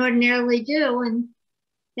she wouldn't ordinarily do. And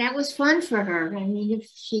that was fun for her. I mean, if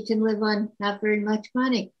she can live on not very much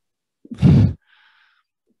money.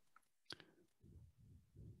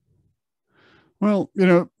 Well,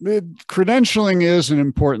 credentialing is an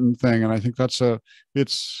important thing. And I think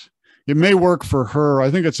it may work for her. I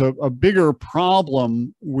think it's a bigger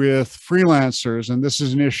problem with freelancers. And this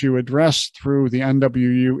is an issue addressed through the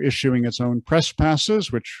NWU issuing its own press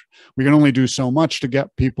passes, which we can only do so much to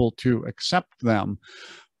get people to accept them.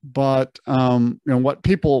 But,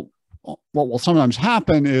 what will sometimes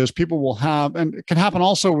happen is people will have, and it can happen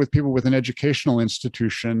also with people with an educational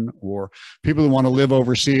institution or people who want to live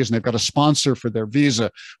overseas and they've got a sponsor for their visa,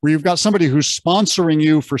 where you've got somebody who's sponsoring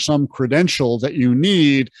you for some credential that you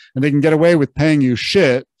need, and they can get away with paying you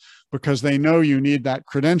shit because they know you need that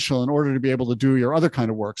credential in order to be able to do your other kind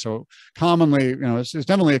of work. So commonly, it's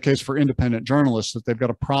definitely a case for independent journalists that they've got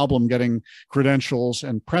a problem getting credentials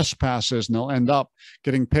and press passes, and they'll end up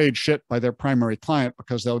getting paid shit by their primary client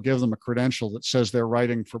because they'll give them a credential that says they're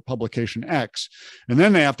writing for publication X. And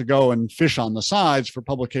then they have to go and fish on the sides for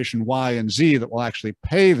publication Y and Z that will actually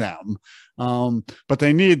pay them. But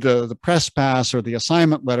they need the press pass or the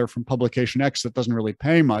assignment letter from publication X that doesn't really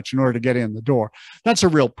pay much in order to get in the door. That's a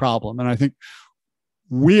real problem. And I think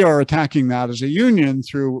we are attacking that as a union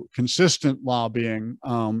through consistent lobbying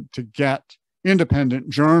to get independent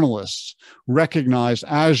journalists recognized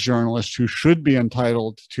as journalists who should be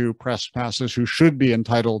entitled to press passes, who should be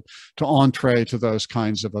entitled to entree to those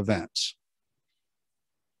kinds of events.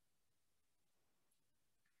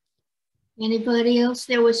 Anybody else?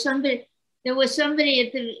 There was somebody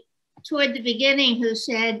toward the beginning who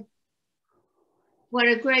said, what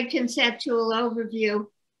a great conceptual overview,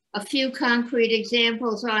 a few concrete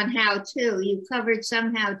examples on how to. You covered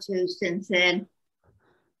some how to since then.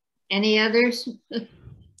 Any others?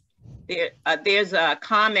 There's a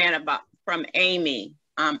comment from Amy.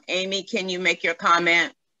 Amy, can you make your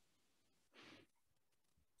comment?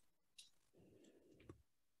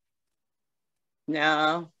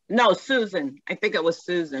 No, Susan. I think it was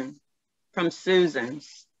Susan. From Susan.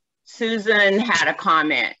 Susan had a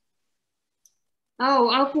comment.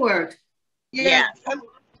 Oh, Upwork. Yeah.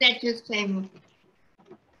 That just came.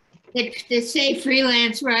 They say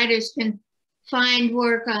freelance writers can find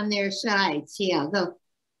work on their sites. Yeah,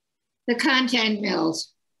 the content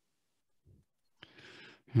mills.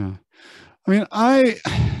 Yeah. I mean,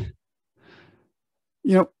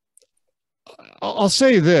 I'll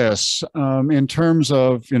say this in terms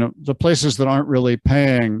of, the places that aren't really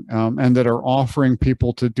paying and that are offering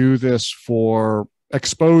people to do this for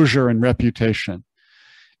exposure and reputation.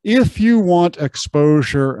 If you want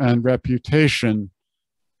exposure and reputation,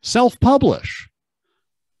 self-publish.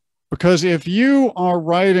 Because if you are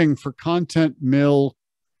writing for Content Mill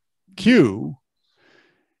Q,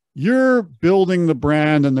 You're building the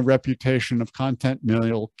brand and the reputation of Content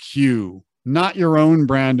Mill Q, not your own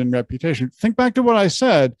brand and reputation. Think back to what I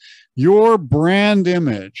said. Your brand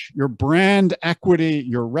image, your brand equity,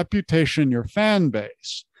 your reputation, your fan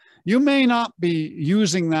base. You may not be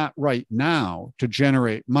using that right now to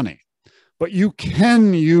generate money, but you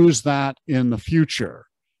can use that in the future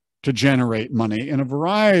to generate money in a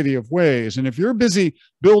variety of ways. And if you're busy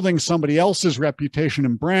building somebody else's reputation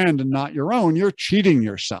and brand and not your own, you're cheating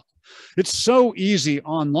yourself. It's so easy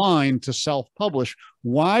online to self-publish.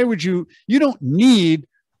 Why would you don't need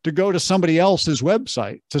to go to somebody else's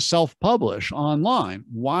website to self-publish online.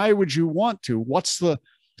 Why would you want to? What's the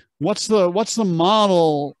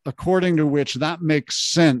model according to which that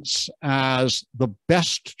makes sense as the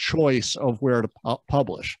best choice of where to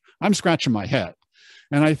publish? I'm scratching my head.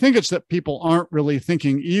 And I think it's that people aren't really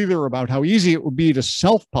thinking either about how easy it would be to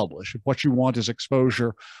self-publish if what you want is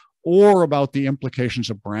exposure, or about the implications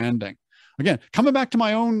of branding. Again, coming back to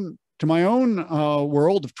my own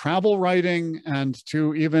world of travel writing and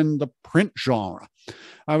to even the print genre.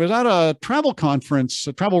 I was at a travel conference,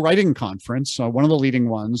 a travel writing conference, one of the leading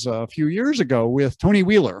ones a few years ago with Tony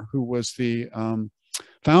Wheeler, who was the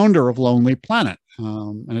founder of Lonely Planet,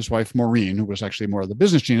 and his wife Maureen, who was actually more of the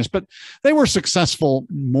business genius. But they were successful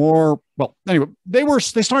anyway,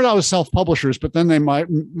 they started out as self-publishers, but then they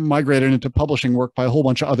migrated into publishing work by a whole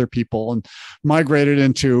bunch of other people and migrated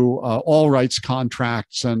into all rights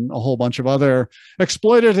contracts and a whole bunch of other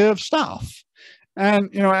exploitative stuff.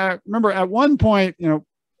 And, I remember at one point,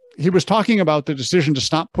 he was talking about the decision to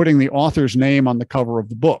stop putting the author's name on the cover of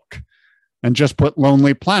the book and just put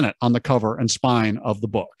Lonely Planet on the cover and spine of the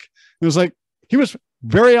book. It was like, he was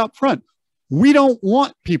very upfront. We don't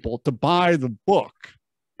want people to buy the book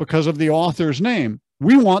because of the author's name.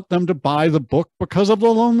 We want them to buy the book because of the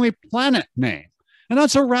Lonely Planet name. And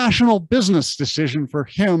that's a rational business decision for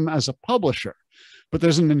him as a publisher. But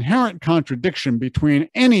there's an inherent contradiction between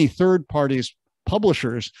any third party's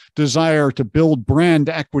publisher's desire to build brand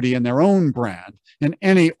equity in their own brand and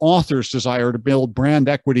any author's desire to build brand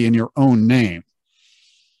equity in your own name.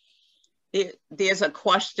 There's a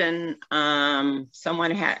question.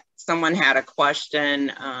 Someone had a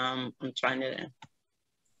question. I'm trying to.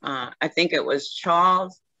 I think it was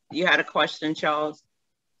Charles. You had a question, Charles.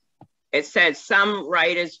 It said some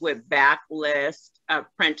writers with backlist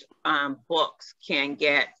print books can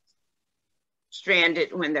get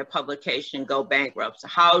stranded when their publication go bankrupt. So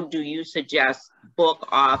how do you suggest book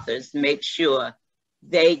authors make sure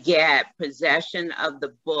they get possession of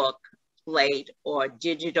the book plate or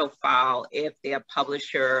digital file if their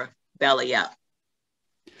publisher belly up?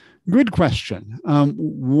 Good question.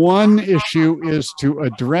 One issue is to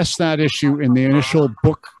address that issue in the initial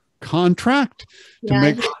book contract to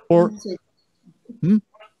make sure.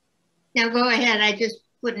 Now go ahead. I just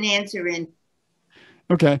put an answer in.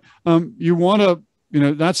 Okay. You want to,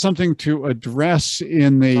 that's something to address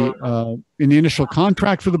in the initial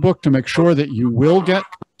contract for the book to make sure that you will get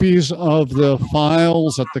copies of the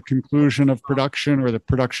files at the conclusion of production or the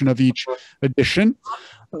production of each edition.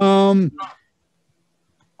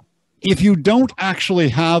 If you don't actually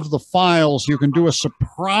have the files, you can do a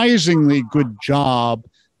surprisingly good job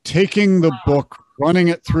taking the book, running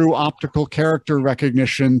it through optical character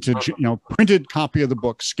recognition to, printed copy of the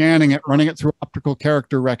book, scanning it, running it through optical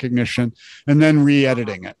character recognition, and then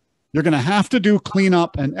re-editing it. You're going to have to do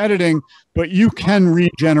cleanup and editing, but you can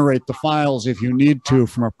regenerate the files if you need to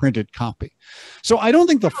from a printed copy. So I don't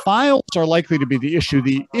think the files are likely to be the issue.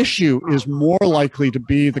 The issue is more likely to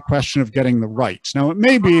be the question of getting the rights. Now, it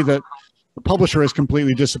may be that the publisher has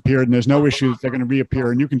completely disappeared and there's no issue that they're going to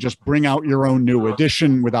reappear and you can just bring out your own new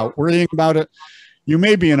edition without worrying about it. You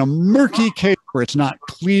may be in a murky case where it's not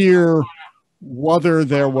clear whether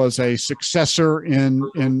there was a successor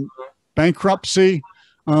in bankruptcy.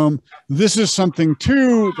 This is something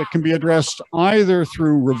too that can be addressed either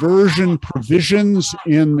through reversion provisions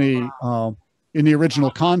in the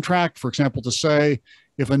original contract. For example, to say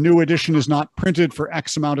if a new edition is not printed for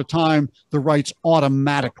X amount of time, the rights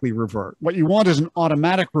automatically revert. What you want is an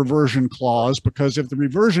automatic reversion clause, because if the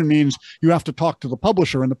reversion means you have to talk to the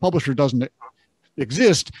publisher and the publisher doesn't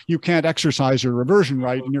exist, you can't exercise your reversion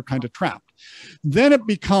right and you're kind of trapped. Then it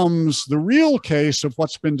becomes the real case of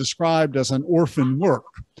what's been described as an orphan work.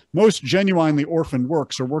 Most genuinely orphan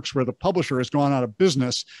works are works where the publisher has gone out of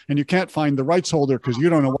business and you can't find the rights holder because you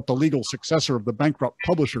don't know what the legal successor of the bankrupt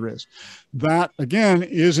publisher is. That, again,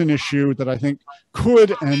 is an issue that I think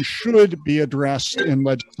could and should be addressed in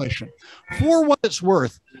legislation. For what it's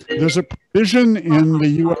worth, there's a provision in the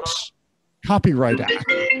U.S. Copyright Act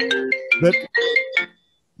that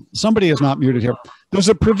somebody is not muted here. There's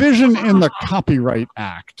a provision in the Copyright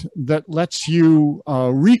Act that lets you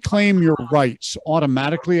reclaim your rights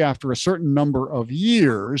automatically after a certain number of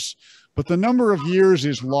years. But the number of years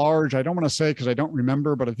is large. I don't want to say because I don't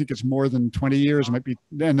remember, but I think it's more than 20 years. It might be,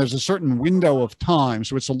 and there's a certain window of time.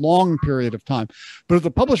 So it's a long period of time. But if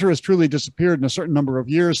the publisher has truly disappeared and a certain number of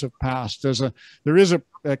years have passed, there is a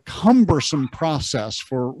cumbersome process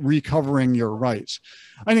for recovering your rights.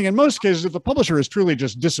 I think in most cases, if the publisher has truly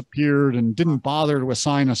just disappeared and didn't bother to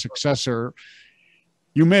assign a successor,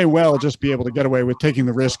 you may well just be able to get away with taking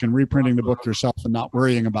the risk and reprinting the book yourself and not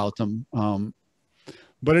worrying about them.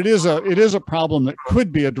 But it is a problem that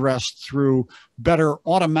could be addressed through better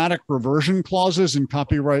automatic reversion clauses in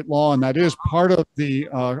copyright law, and that is part of the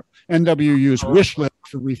NWU's wish list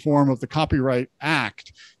for reform of the Copyright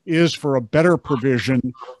Act, is for a better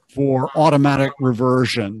provision for automatic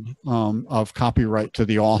reversion of copyright to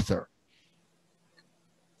the author.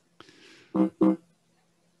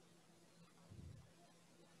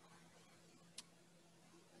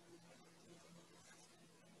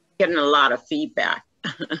 Getting a lot of feedback.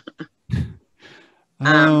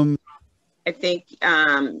 I think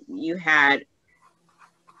you had,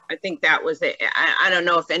 I think that was it. I don't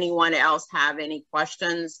know if anyone else have any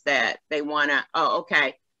questions that they want to, oh,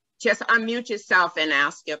 okay. Just unmute yourself and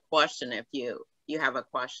ask your question if you have a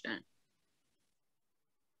question.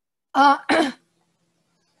 I'm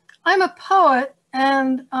a poet,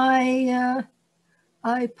 and I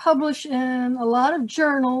publish in a lot of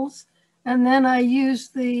journals, and then I use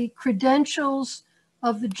the credentials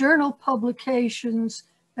of the journal publications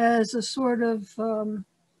as a sort of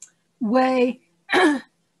way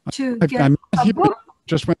to get a book.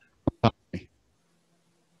 Just went.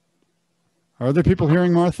 Are other people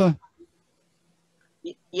hearing Martha?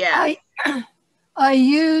 Yeah. I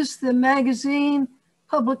use the magazine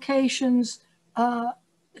publications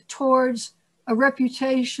towards a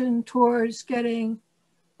reputation towards getting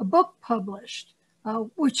a book published,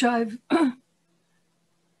 which I've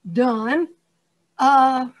done.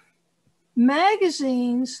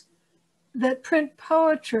 Magazines that print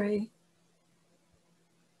poetry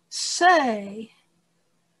say,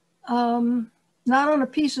 not on a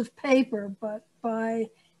piece of paper, but by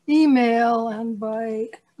email and by,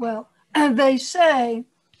 well, they say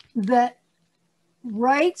that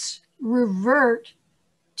rights revert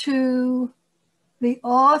to the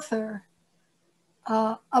author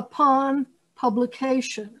upon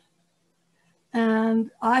publication.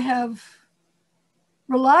 And I have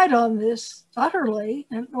relied on this utterly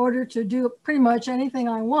in order to do pretty much anything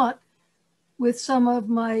I want with some of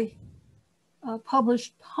my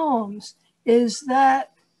published poems. Is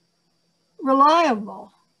that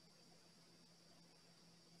reliable?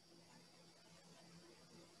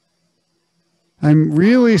 I'm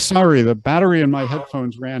really sorry. The battery in my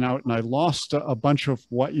headphones ran out and I lost a bunch of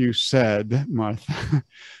what you said, Martha.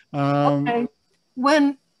 Okay.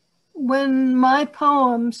 When my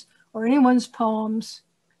poems or anyone's poems,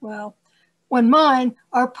 well, when mine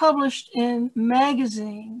are published in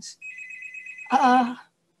magazines, the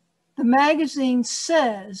magazine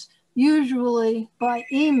says, usually by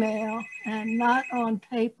email and not on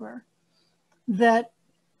paper, that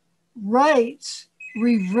rights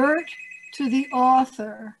revert to the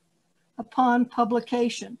author upon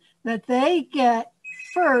publication, that they get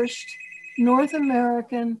first North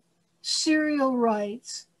American serial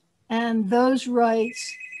rights, and those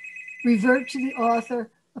rights revert to the author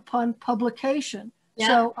upon publication. Yeah.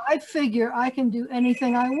 So I figure I can do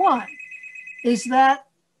anything I want. Is that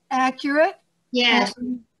accurate? Yes.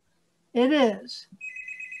 It is.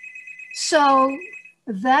 So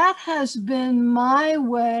that has been my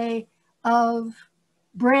way of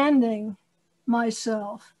branding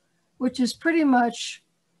myself, which is pretty much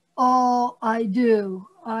all I do.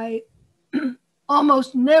 I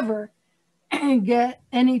almost never get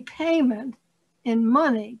any payment in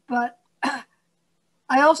money, but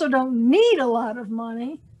I also don't need a lot of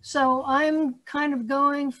money. So I'm kind of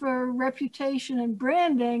going for reputation and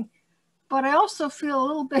branding, but I also feel a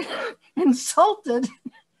little bit insulted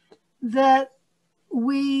that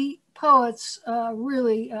we poets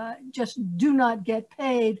really just do not get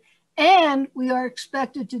paid. And we are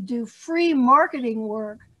expected to do free marketing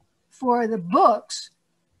work for the books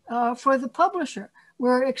for the publisher.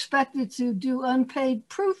 We're expected to do unpaid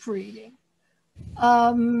proofreading.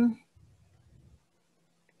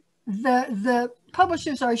 The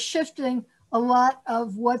publishers are shifting a lot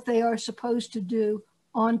of what they are supposed to do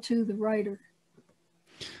onto the writer.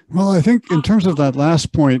 Well, I think in terms of that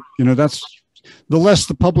last point, you know, that's the less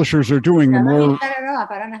the publishers are doing, the more. Shut it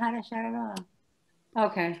off. I don't know how to shut it off.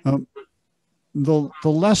 Okay. the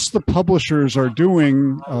less the publishers are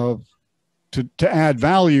doing to add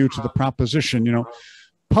value to the proposition. You know,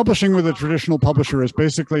 publishing with a traditional publisher is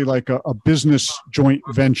basically like a business joint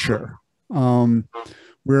venture,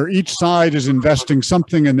 where each side is investing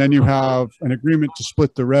something and then you have an agreement to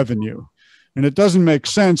split the revenue. And it doesn't make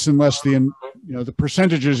sense unless the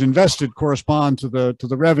percentages invested correspond to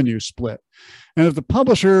the revenue split. And if the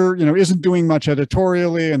publisher, isn't doing much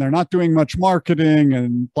editorially and they're not doing much marketing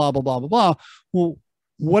and blah, blah, blah, blah, blah, well,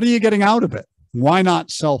 what are you getting out of it? Why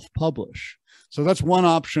not self-publish? So that's one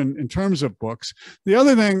option in terms of books. The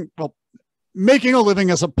other thing, well, making a living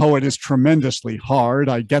as a poet is tremendously hard.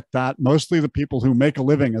 I get that. Mostly the people who make a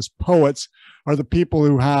living as poets are the people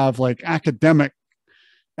who have like academic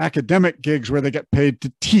gigs where they get paid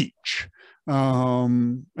to teach.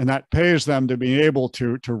 And that pays them to be able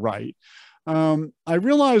to write. I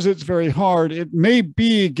realize it's very hard. It may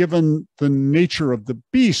be, given the nature of the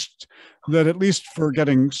beast, that at least for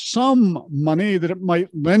getting some money, that it might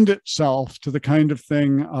lend itself to the kind of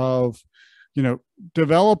thing of,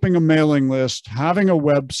 developing a mailing list, having a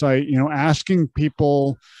website, asking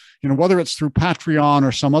people, whether it's through Patreon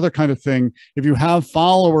or some other kind of thing, if you have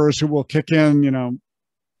followers who will kick in,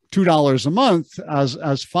 $2 a month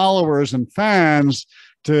as followers and fans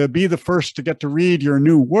to be the first to get to read your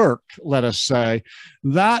new work, let us say,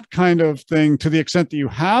 that kind of thing, to the extent that you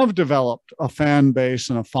have developed a fan base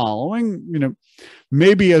and a following,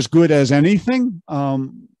 maybe as good as anything.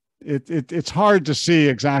 It's hard to see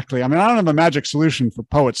exactly. I mean, I don't have a magic solution for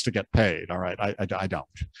poets to get paid. All right, I don't.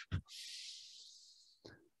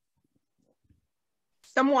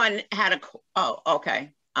 Someone had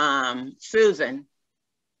okay. Susan.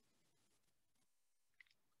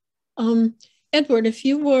 Edward, if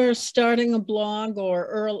you were starting a blog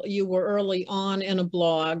or you were early on in a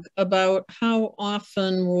blog, about how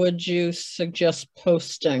often would you suggest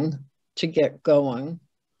posting to get going?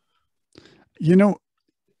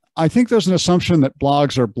 I think there's an assumption that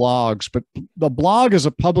blogs are blogs, but the blog is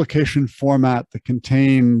a publication format that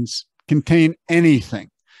contain anything.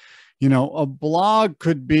 A blog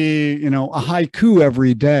could be, a haiku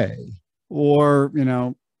every day, or,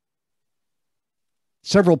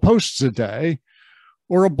 several posts a day,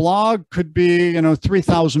 or a blog could be,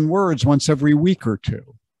 3,000 words once every week or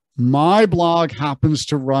two. My blog happens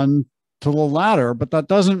to run to the latter, but that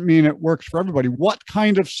doesn't mean it works for everybody. What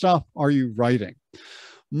kind of stuff are you writing?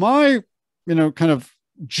 My, kind of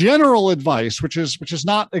general advice, which is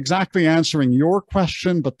not exactly answering your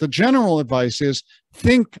question, but the general advice is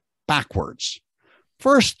think backwards.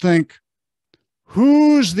 First, think,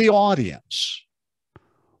 who's the audience?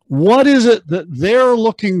 What is it that they're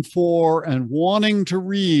looking for and wanting to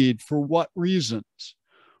read? For what reasons?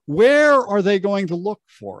 Where are they going to look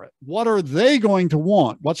for it? What are they going to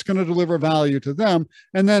want? What's going to deliver value to them?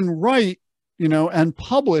 And then write, and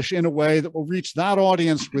publish in a way that will reach that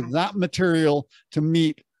audience with that material to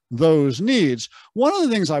meet those needs. One of the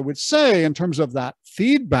things I would say in terms of that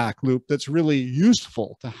feedback loop that's really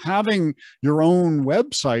useful to having your own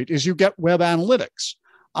website is you get web analytics.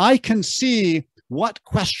 I can see what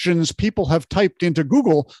questions people have typed into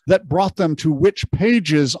Google that brought them to which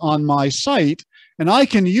pages on my site. And I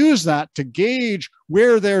can use that to gauge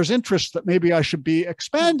where there's interest that maybe I should be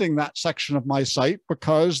expanding that section of my site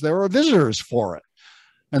because there are visitors for it.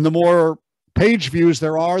 And the more page views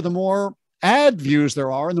there are, the more ad views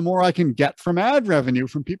there are, and the more I can get from ad revenue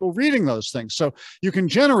from people reading those things. So you can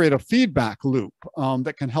generate a feedback loop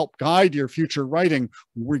that can help guide your future writing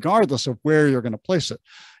regardless of where you're going to place it.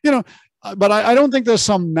 But I don't think there's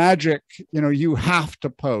some magic, you have to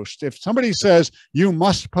post. If somebody says you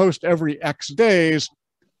must post every X days,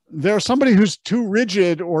 there's somebody who's too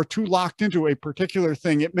rigid or too locked into a particular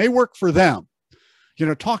thing. It may work for them.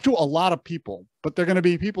 Talk to a lot of people, but they're going to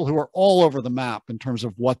be people who are all over the map in terms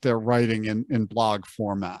of what they're writing in blog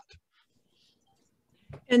format.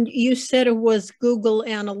 And you said it was Google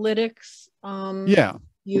Analytics? Yeah.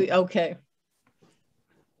 Okay.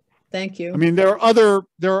 Thank you. I mean, there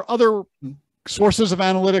are other sources of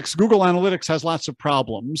analytics. Google Analytics has lots of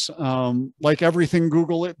problems. Like everything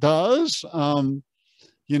Google it does,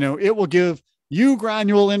 it will give you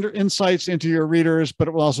granular insights into your readers, but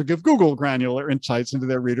it will also give Google granular insights into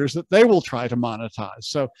their readers that they will try to monetize.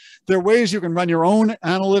 So there are ways you can run your own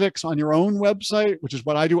analytics on your own website, which is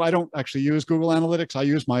what I do. I don't actually use Google Analytics. I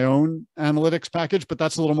use my own analytics package, but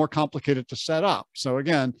that's a little more complicated to set up. So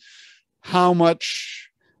again, how much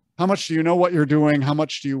do you know what you're doing? How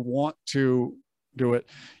much do you want to do it?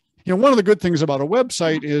 One of the good things about a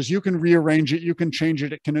website is you can rearrange it, you can change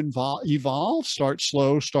it, it can evolve, start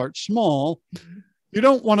slow, start small. You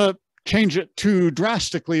don't want to change it too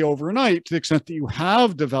drastically overnight. To the extent that you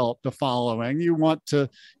have developed a following, you want to,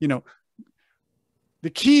 the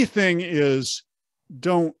key thing is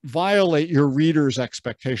don't violate your readers'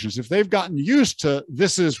 expectations. If they've gotten used to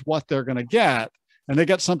this is what they're going to get, and they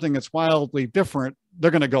get something that's wildly different,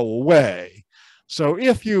 they're going to go away. So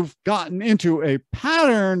if you've gotten into a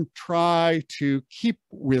pattern, try to keep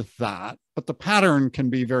with that, but the pattern can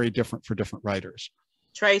be very different for different writers.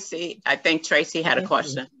 Tracy, I think Tracy had a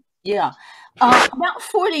question. Yeah. About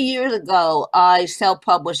 40 years ago, I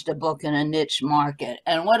self-published a book in a niche market.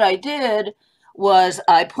 And what I did was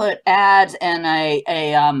I put ads in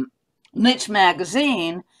a niche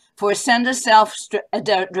magazine for send a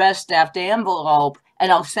self-addressed stamped envelope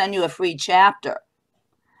and I'll send you a free chapter.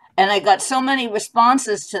 And I got so many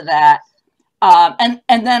responses to that. And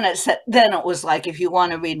then it was like, if you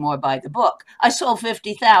want to read more, buy the book. I sold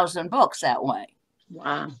 50,000 books that way.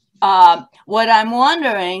 Wow. What I'm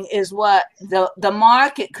wondering is what the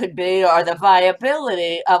market could be, or the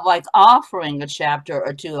viability of like offering a chapter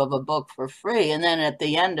or two of a book for free, and then at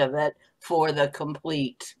the end of it for the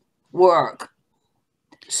complete work.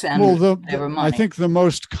 Well, I think the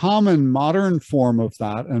most common modern form of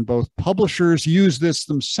that, and both publishers use this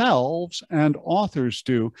themselves and authors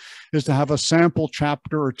do, is to have a sample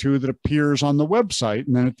chapter or two that appears on the website.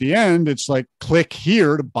 And then at the end, it's like, click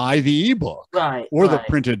here to buy the ebook or the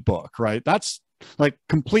printed book, right? That's like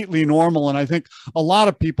completely normal. And I think a lot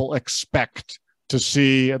of people expect to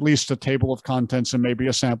see at least a table of contents and maybe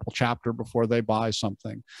a sample chapter before they buy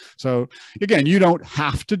something. So again, you don't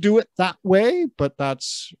have to do it that way, but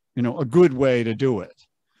that's, a good way to do it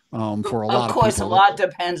for a lot of people. Of course, a lot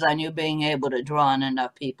depends on you being able to draw in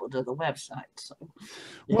enough people to the website. So.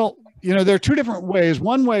 Well, there are two different ways.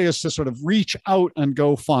 One way is to sort of reach out and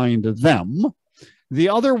go find them. The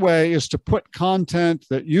other way is to put content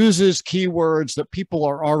that uses keywords that people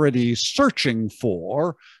are already searching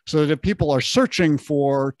for, so that if people are searching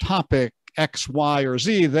for topic X, Y, or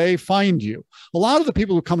Z, they find you. A lot of the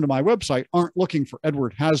people who come to my website aren't looking for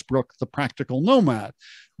Edward Hasbrook, the Practical Nomad.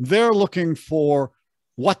 They're looking for,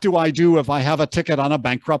 what do I do if I have a ticket on a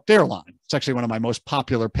bankrupt airline? It's actually one of my most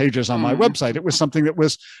popular pages on my website. It was something that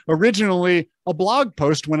was originally a blog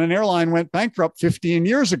post when an airline went bankrupt 15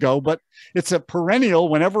 years ago, but it's a perennial.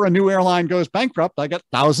 Whenever a new airline goes bankrupt, I get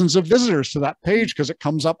thousands of visitors to that page because it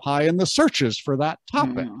comes up high in the searches for that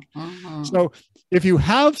topic. So if you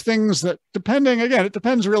have things that, it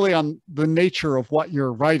depends really on the nature of what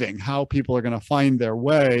you're writing, how people are going to find their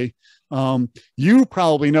way. You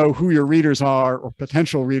probably know who your readers are or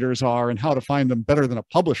potential readers are and how to find them better than a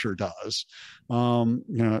publisher does.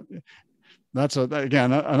 That's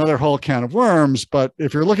again another whole can of worms. But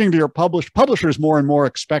if you're looking to your publishers more and more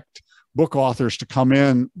expect book authors to come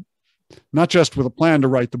in, not just with a plan to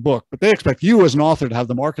write the book, but they expect you as an author to have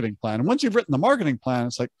the marketing plan. And once you've written the marketing plan,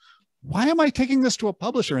 it's like, why am I taking this to a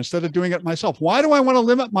publisher instead of doing it myself? Why do I want to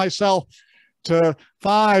limit myself to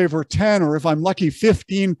 5 or 10, or if I'm lucky,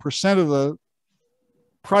 15% of the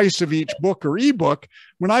price of each book or ebook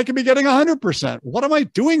when I could be getting 100%? What am I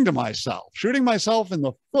doing to myself? Shooting myself in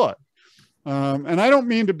the foot. And I don't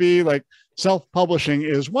mean to be like self-publishing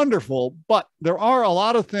is wonderful, but there are a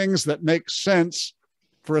lot of things that make sense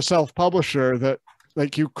for a self-publisher that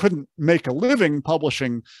like you couldn't make a living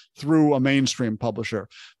publishing through a mainstream publisher.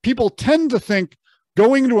 People tend to think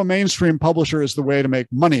going to a mainstream publisher is the way to make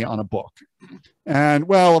money on a book. And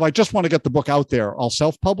well, if I just want to get the book out there, I'll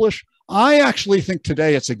self-publish. I actually think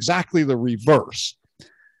today it's exactly the reverse.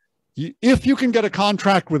 If you can get a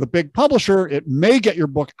contract with a big publisher, it may get your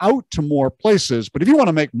book out to more places. But if you want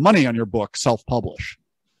to make money on your book, self-publish.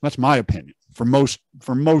 That's my opinion for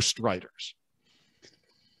most writers.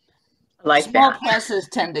 Like small that. presses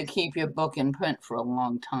tend to keep your book in print for a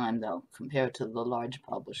long time, though, compared to the large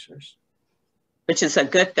publishers. Which is a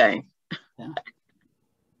good thing. Yeah.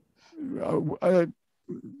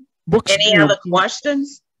 Books. Any other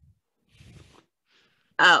questions?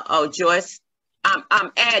 Joyce.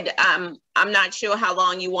 Ed, I'm not sure how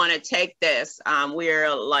long you want to take this.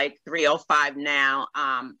 We're like 3:05 now.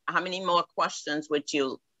 How many more questions would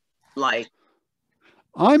you like?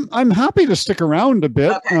 I'm happy to stick around a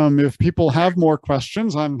bit. Okay. If people have more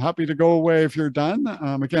questions, I'm happy to go away if you're done.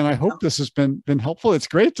 Again, I hope this has been helpful. It's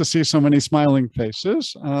great to see so many smiling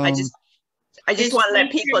faces. I just want to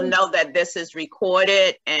let people know that this is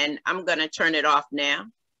recorded, and I'm going to turn it off now.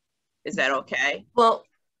 Is that okay? Well,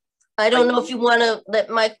 I don't know if you want to let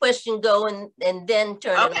my question go and then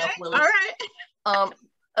turn it off, Willie. All right.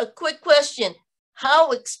 A quick question.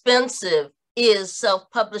 How expensive is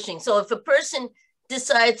self-publishing? So if a person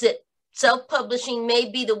decides that self-publishing may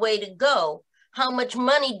be the way to go, how much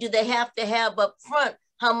money do they have to have up front?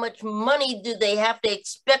 how much money do they have to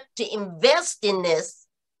expect to invest in this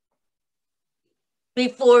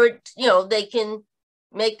before, you know, they can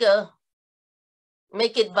make it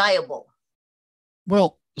viable?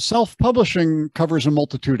 Well, self-publishing covers a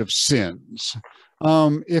multitude of sins.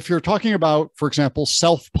 If you're talking about, for example,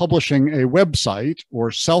 self-publishing a website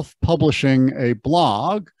or self-publishing a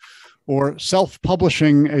blog or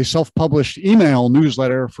self-publishing a self-published email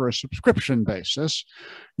newsletter for a subscription basis,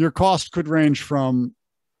 your cost could range from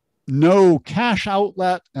no cash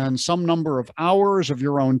outlet and some number of hours of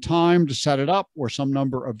your own time to set it up, or some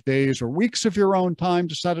number of days or weeks of your own time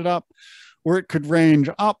to set it up, or it could range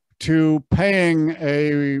up to paying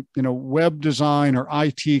a web design or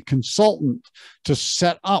IT consultant to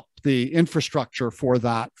set up the infrastructure for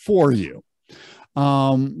that for you,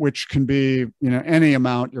 which can be any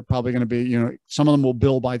amount. You're probably going to be some of them will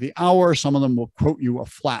bill by the hour, some of them will quote you a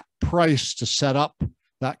flat price to set up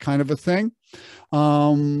that kind of a thing.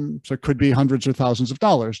 So it could be hundreds or thousands of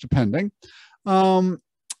dollars, depending.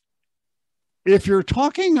 If you're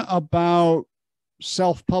talking about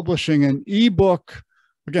self-publishing an ebook,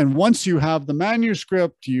 again, once you have the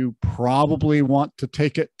manuscript, you probably want to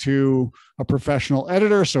take it to a professional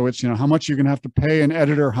editor. So it's, how much you're going to have to pay an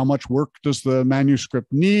editor, how much work does the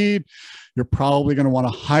manuscript need? You're probably going to want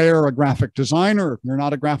to hire a graphic designer, if you're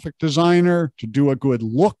not a graphic designer, to do a good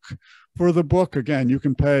look for the book. Again, you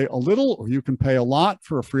can pay a little or you can pay a lot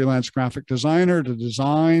for a freelance graphic designer to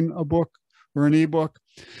design a book or an ebook.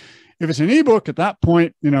 If it's an ebook, at that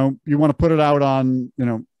point, you want to put it out on,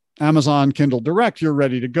 Amazon Kindle Direct, you're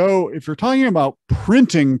ready to go. If you're talking about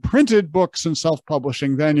printed books and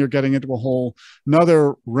self-publishing, then you're getting into a whole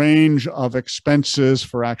another range of expenses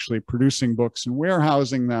for actually producing books and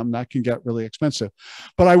warehousing them. That can get really expensive.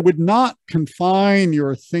 But I would not confine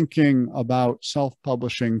your thinking about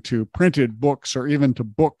self-publishing to printed books or even to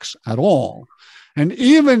books at all. And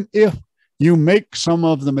even if you make some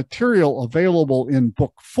of the material available in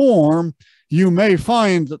book form, you may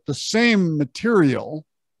find that the same material,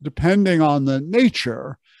 depending on the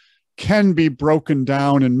nature, can be broken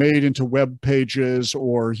down and made into web pages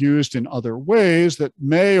or used in other ways that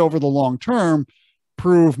may, over the long term,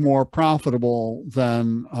 prove more profitable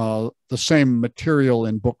than the same material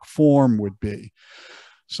in book form would be.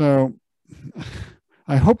 So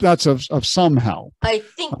I hope that's of some help. I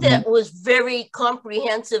think that was very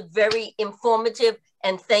comprehensive, very informative,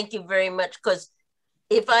 and thank you very much, because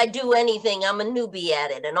if I do anything, I'm a newbie at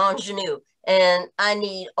it, an ingenue, and I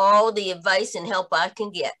need all the advice and help I can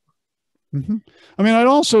get. Mm-hmm. I mean, I'd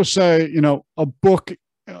also say, a book,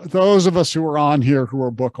 those of us who are on here who are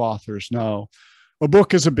book authors know, a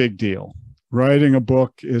book is a big deal. Writing a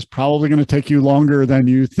book is probably going to take you longer than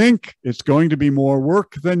you think. It's going to be more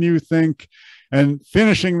work than you think. And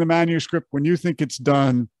finishing the manuscript when you think it's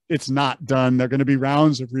done, it's not done. There are going to be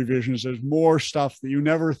rounds of revisions. There's more stuff that you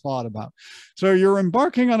never thought about. So you're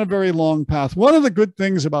embarking on a very long path. One of the good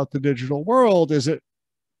things about the digital world is it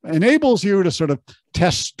enables you to sort of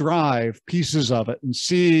test drive pieces of it and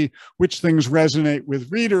see which things resonate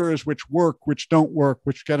with readers, which work, which don't work,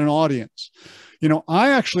 which get an audience. I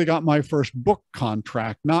actually got my first book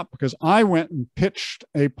contract, not because I went and pitched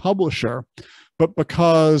a publisher, but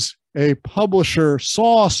because a publisher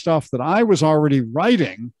saw stuff that I was already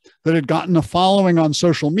writing that had gotten a following on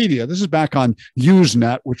social media. This is back on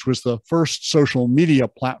Usenet, which was the first social media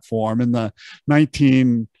platform in the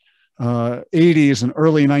 1980s and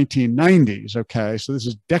early 1990s. Okay, so this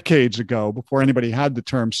is decades ago, before anybody had the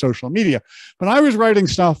term social media. But I was writing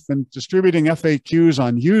stuff and distributing FAQs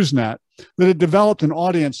on Usenet that had developed an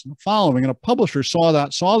audience and a following, and a publisher saw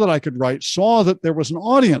that I could write, saw that there was an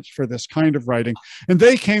audience for this kind of writing, and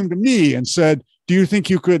they came to me and said, do you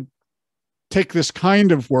think you could take this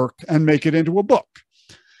kind of work and make it into a book?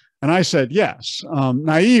 And I said yes,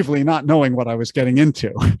 naively, not knowing what I was getting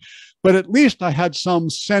into. But at least I had some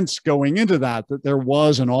sense going into that there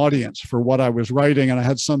was an audience for what I was writing, and I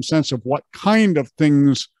had some sense of what kind of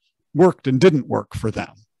things worked and didn't work for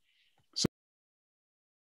them.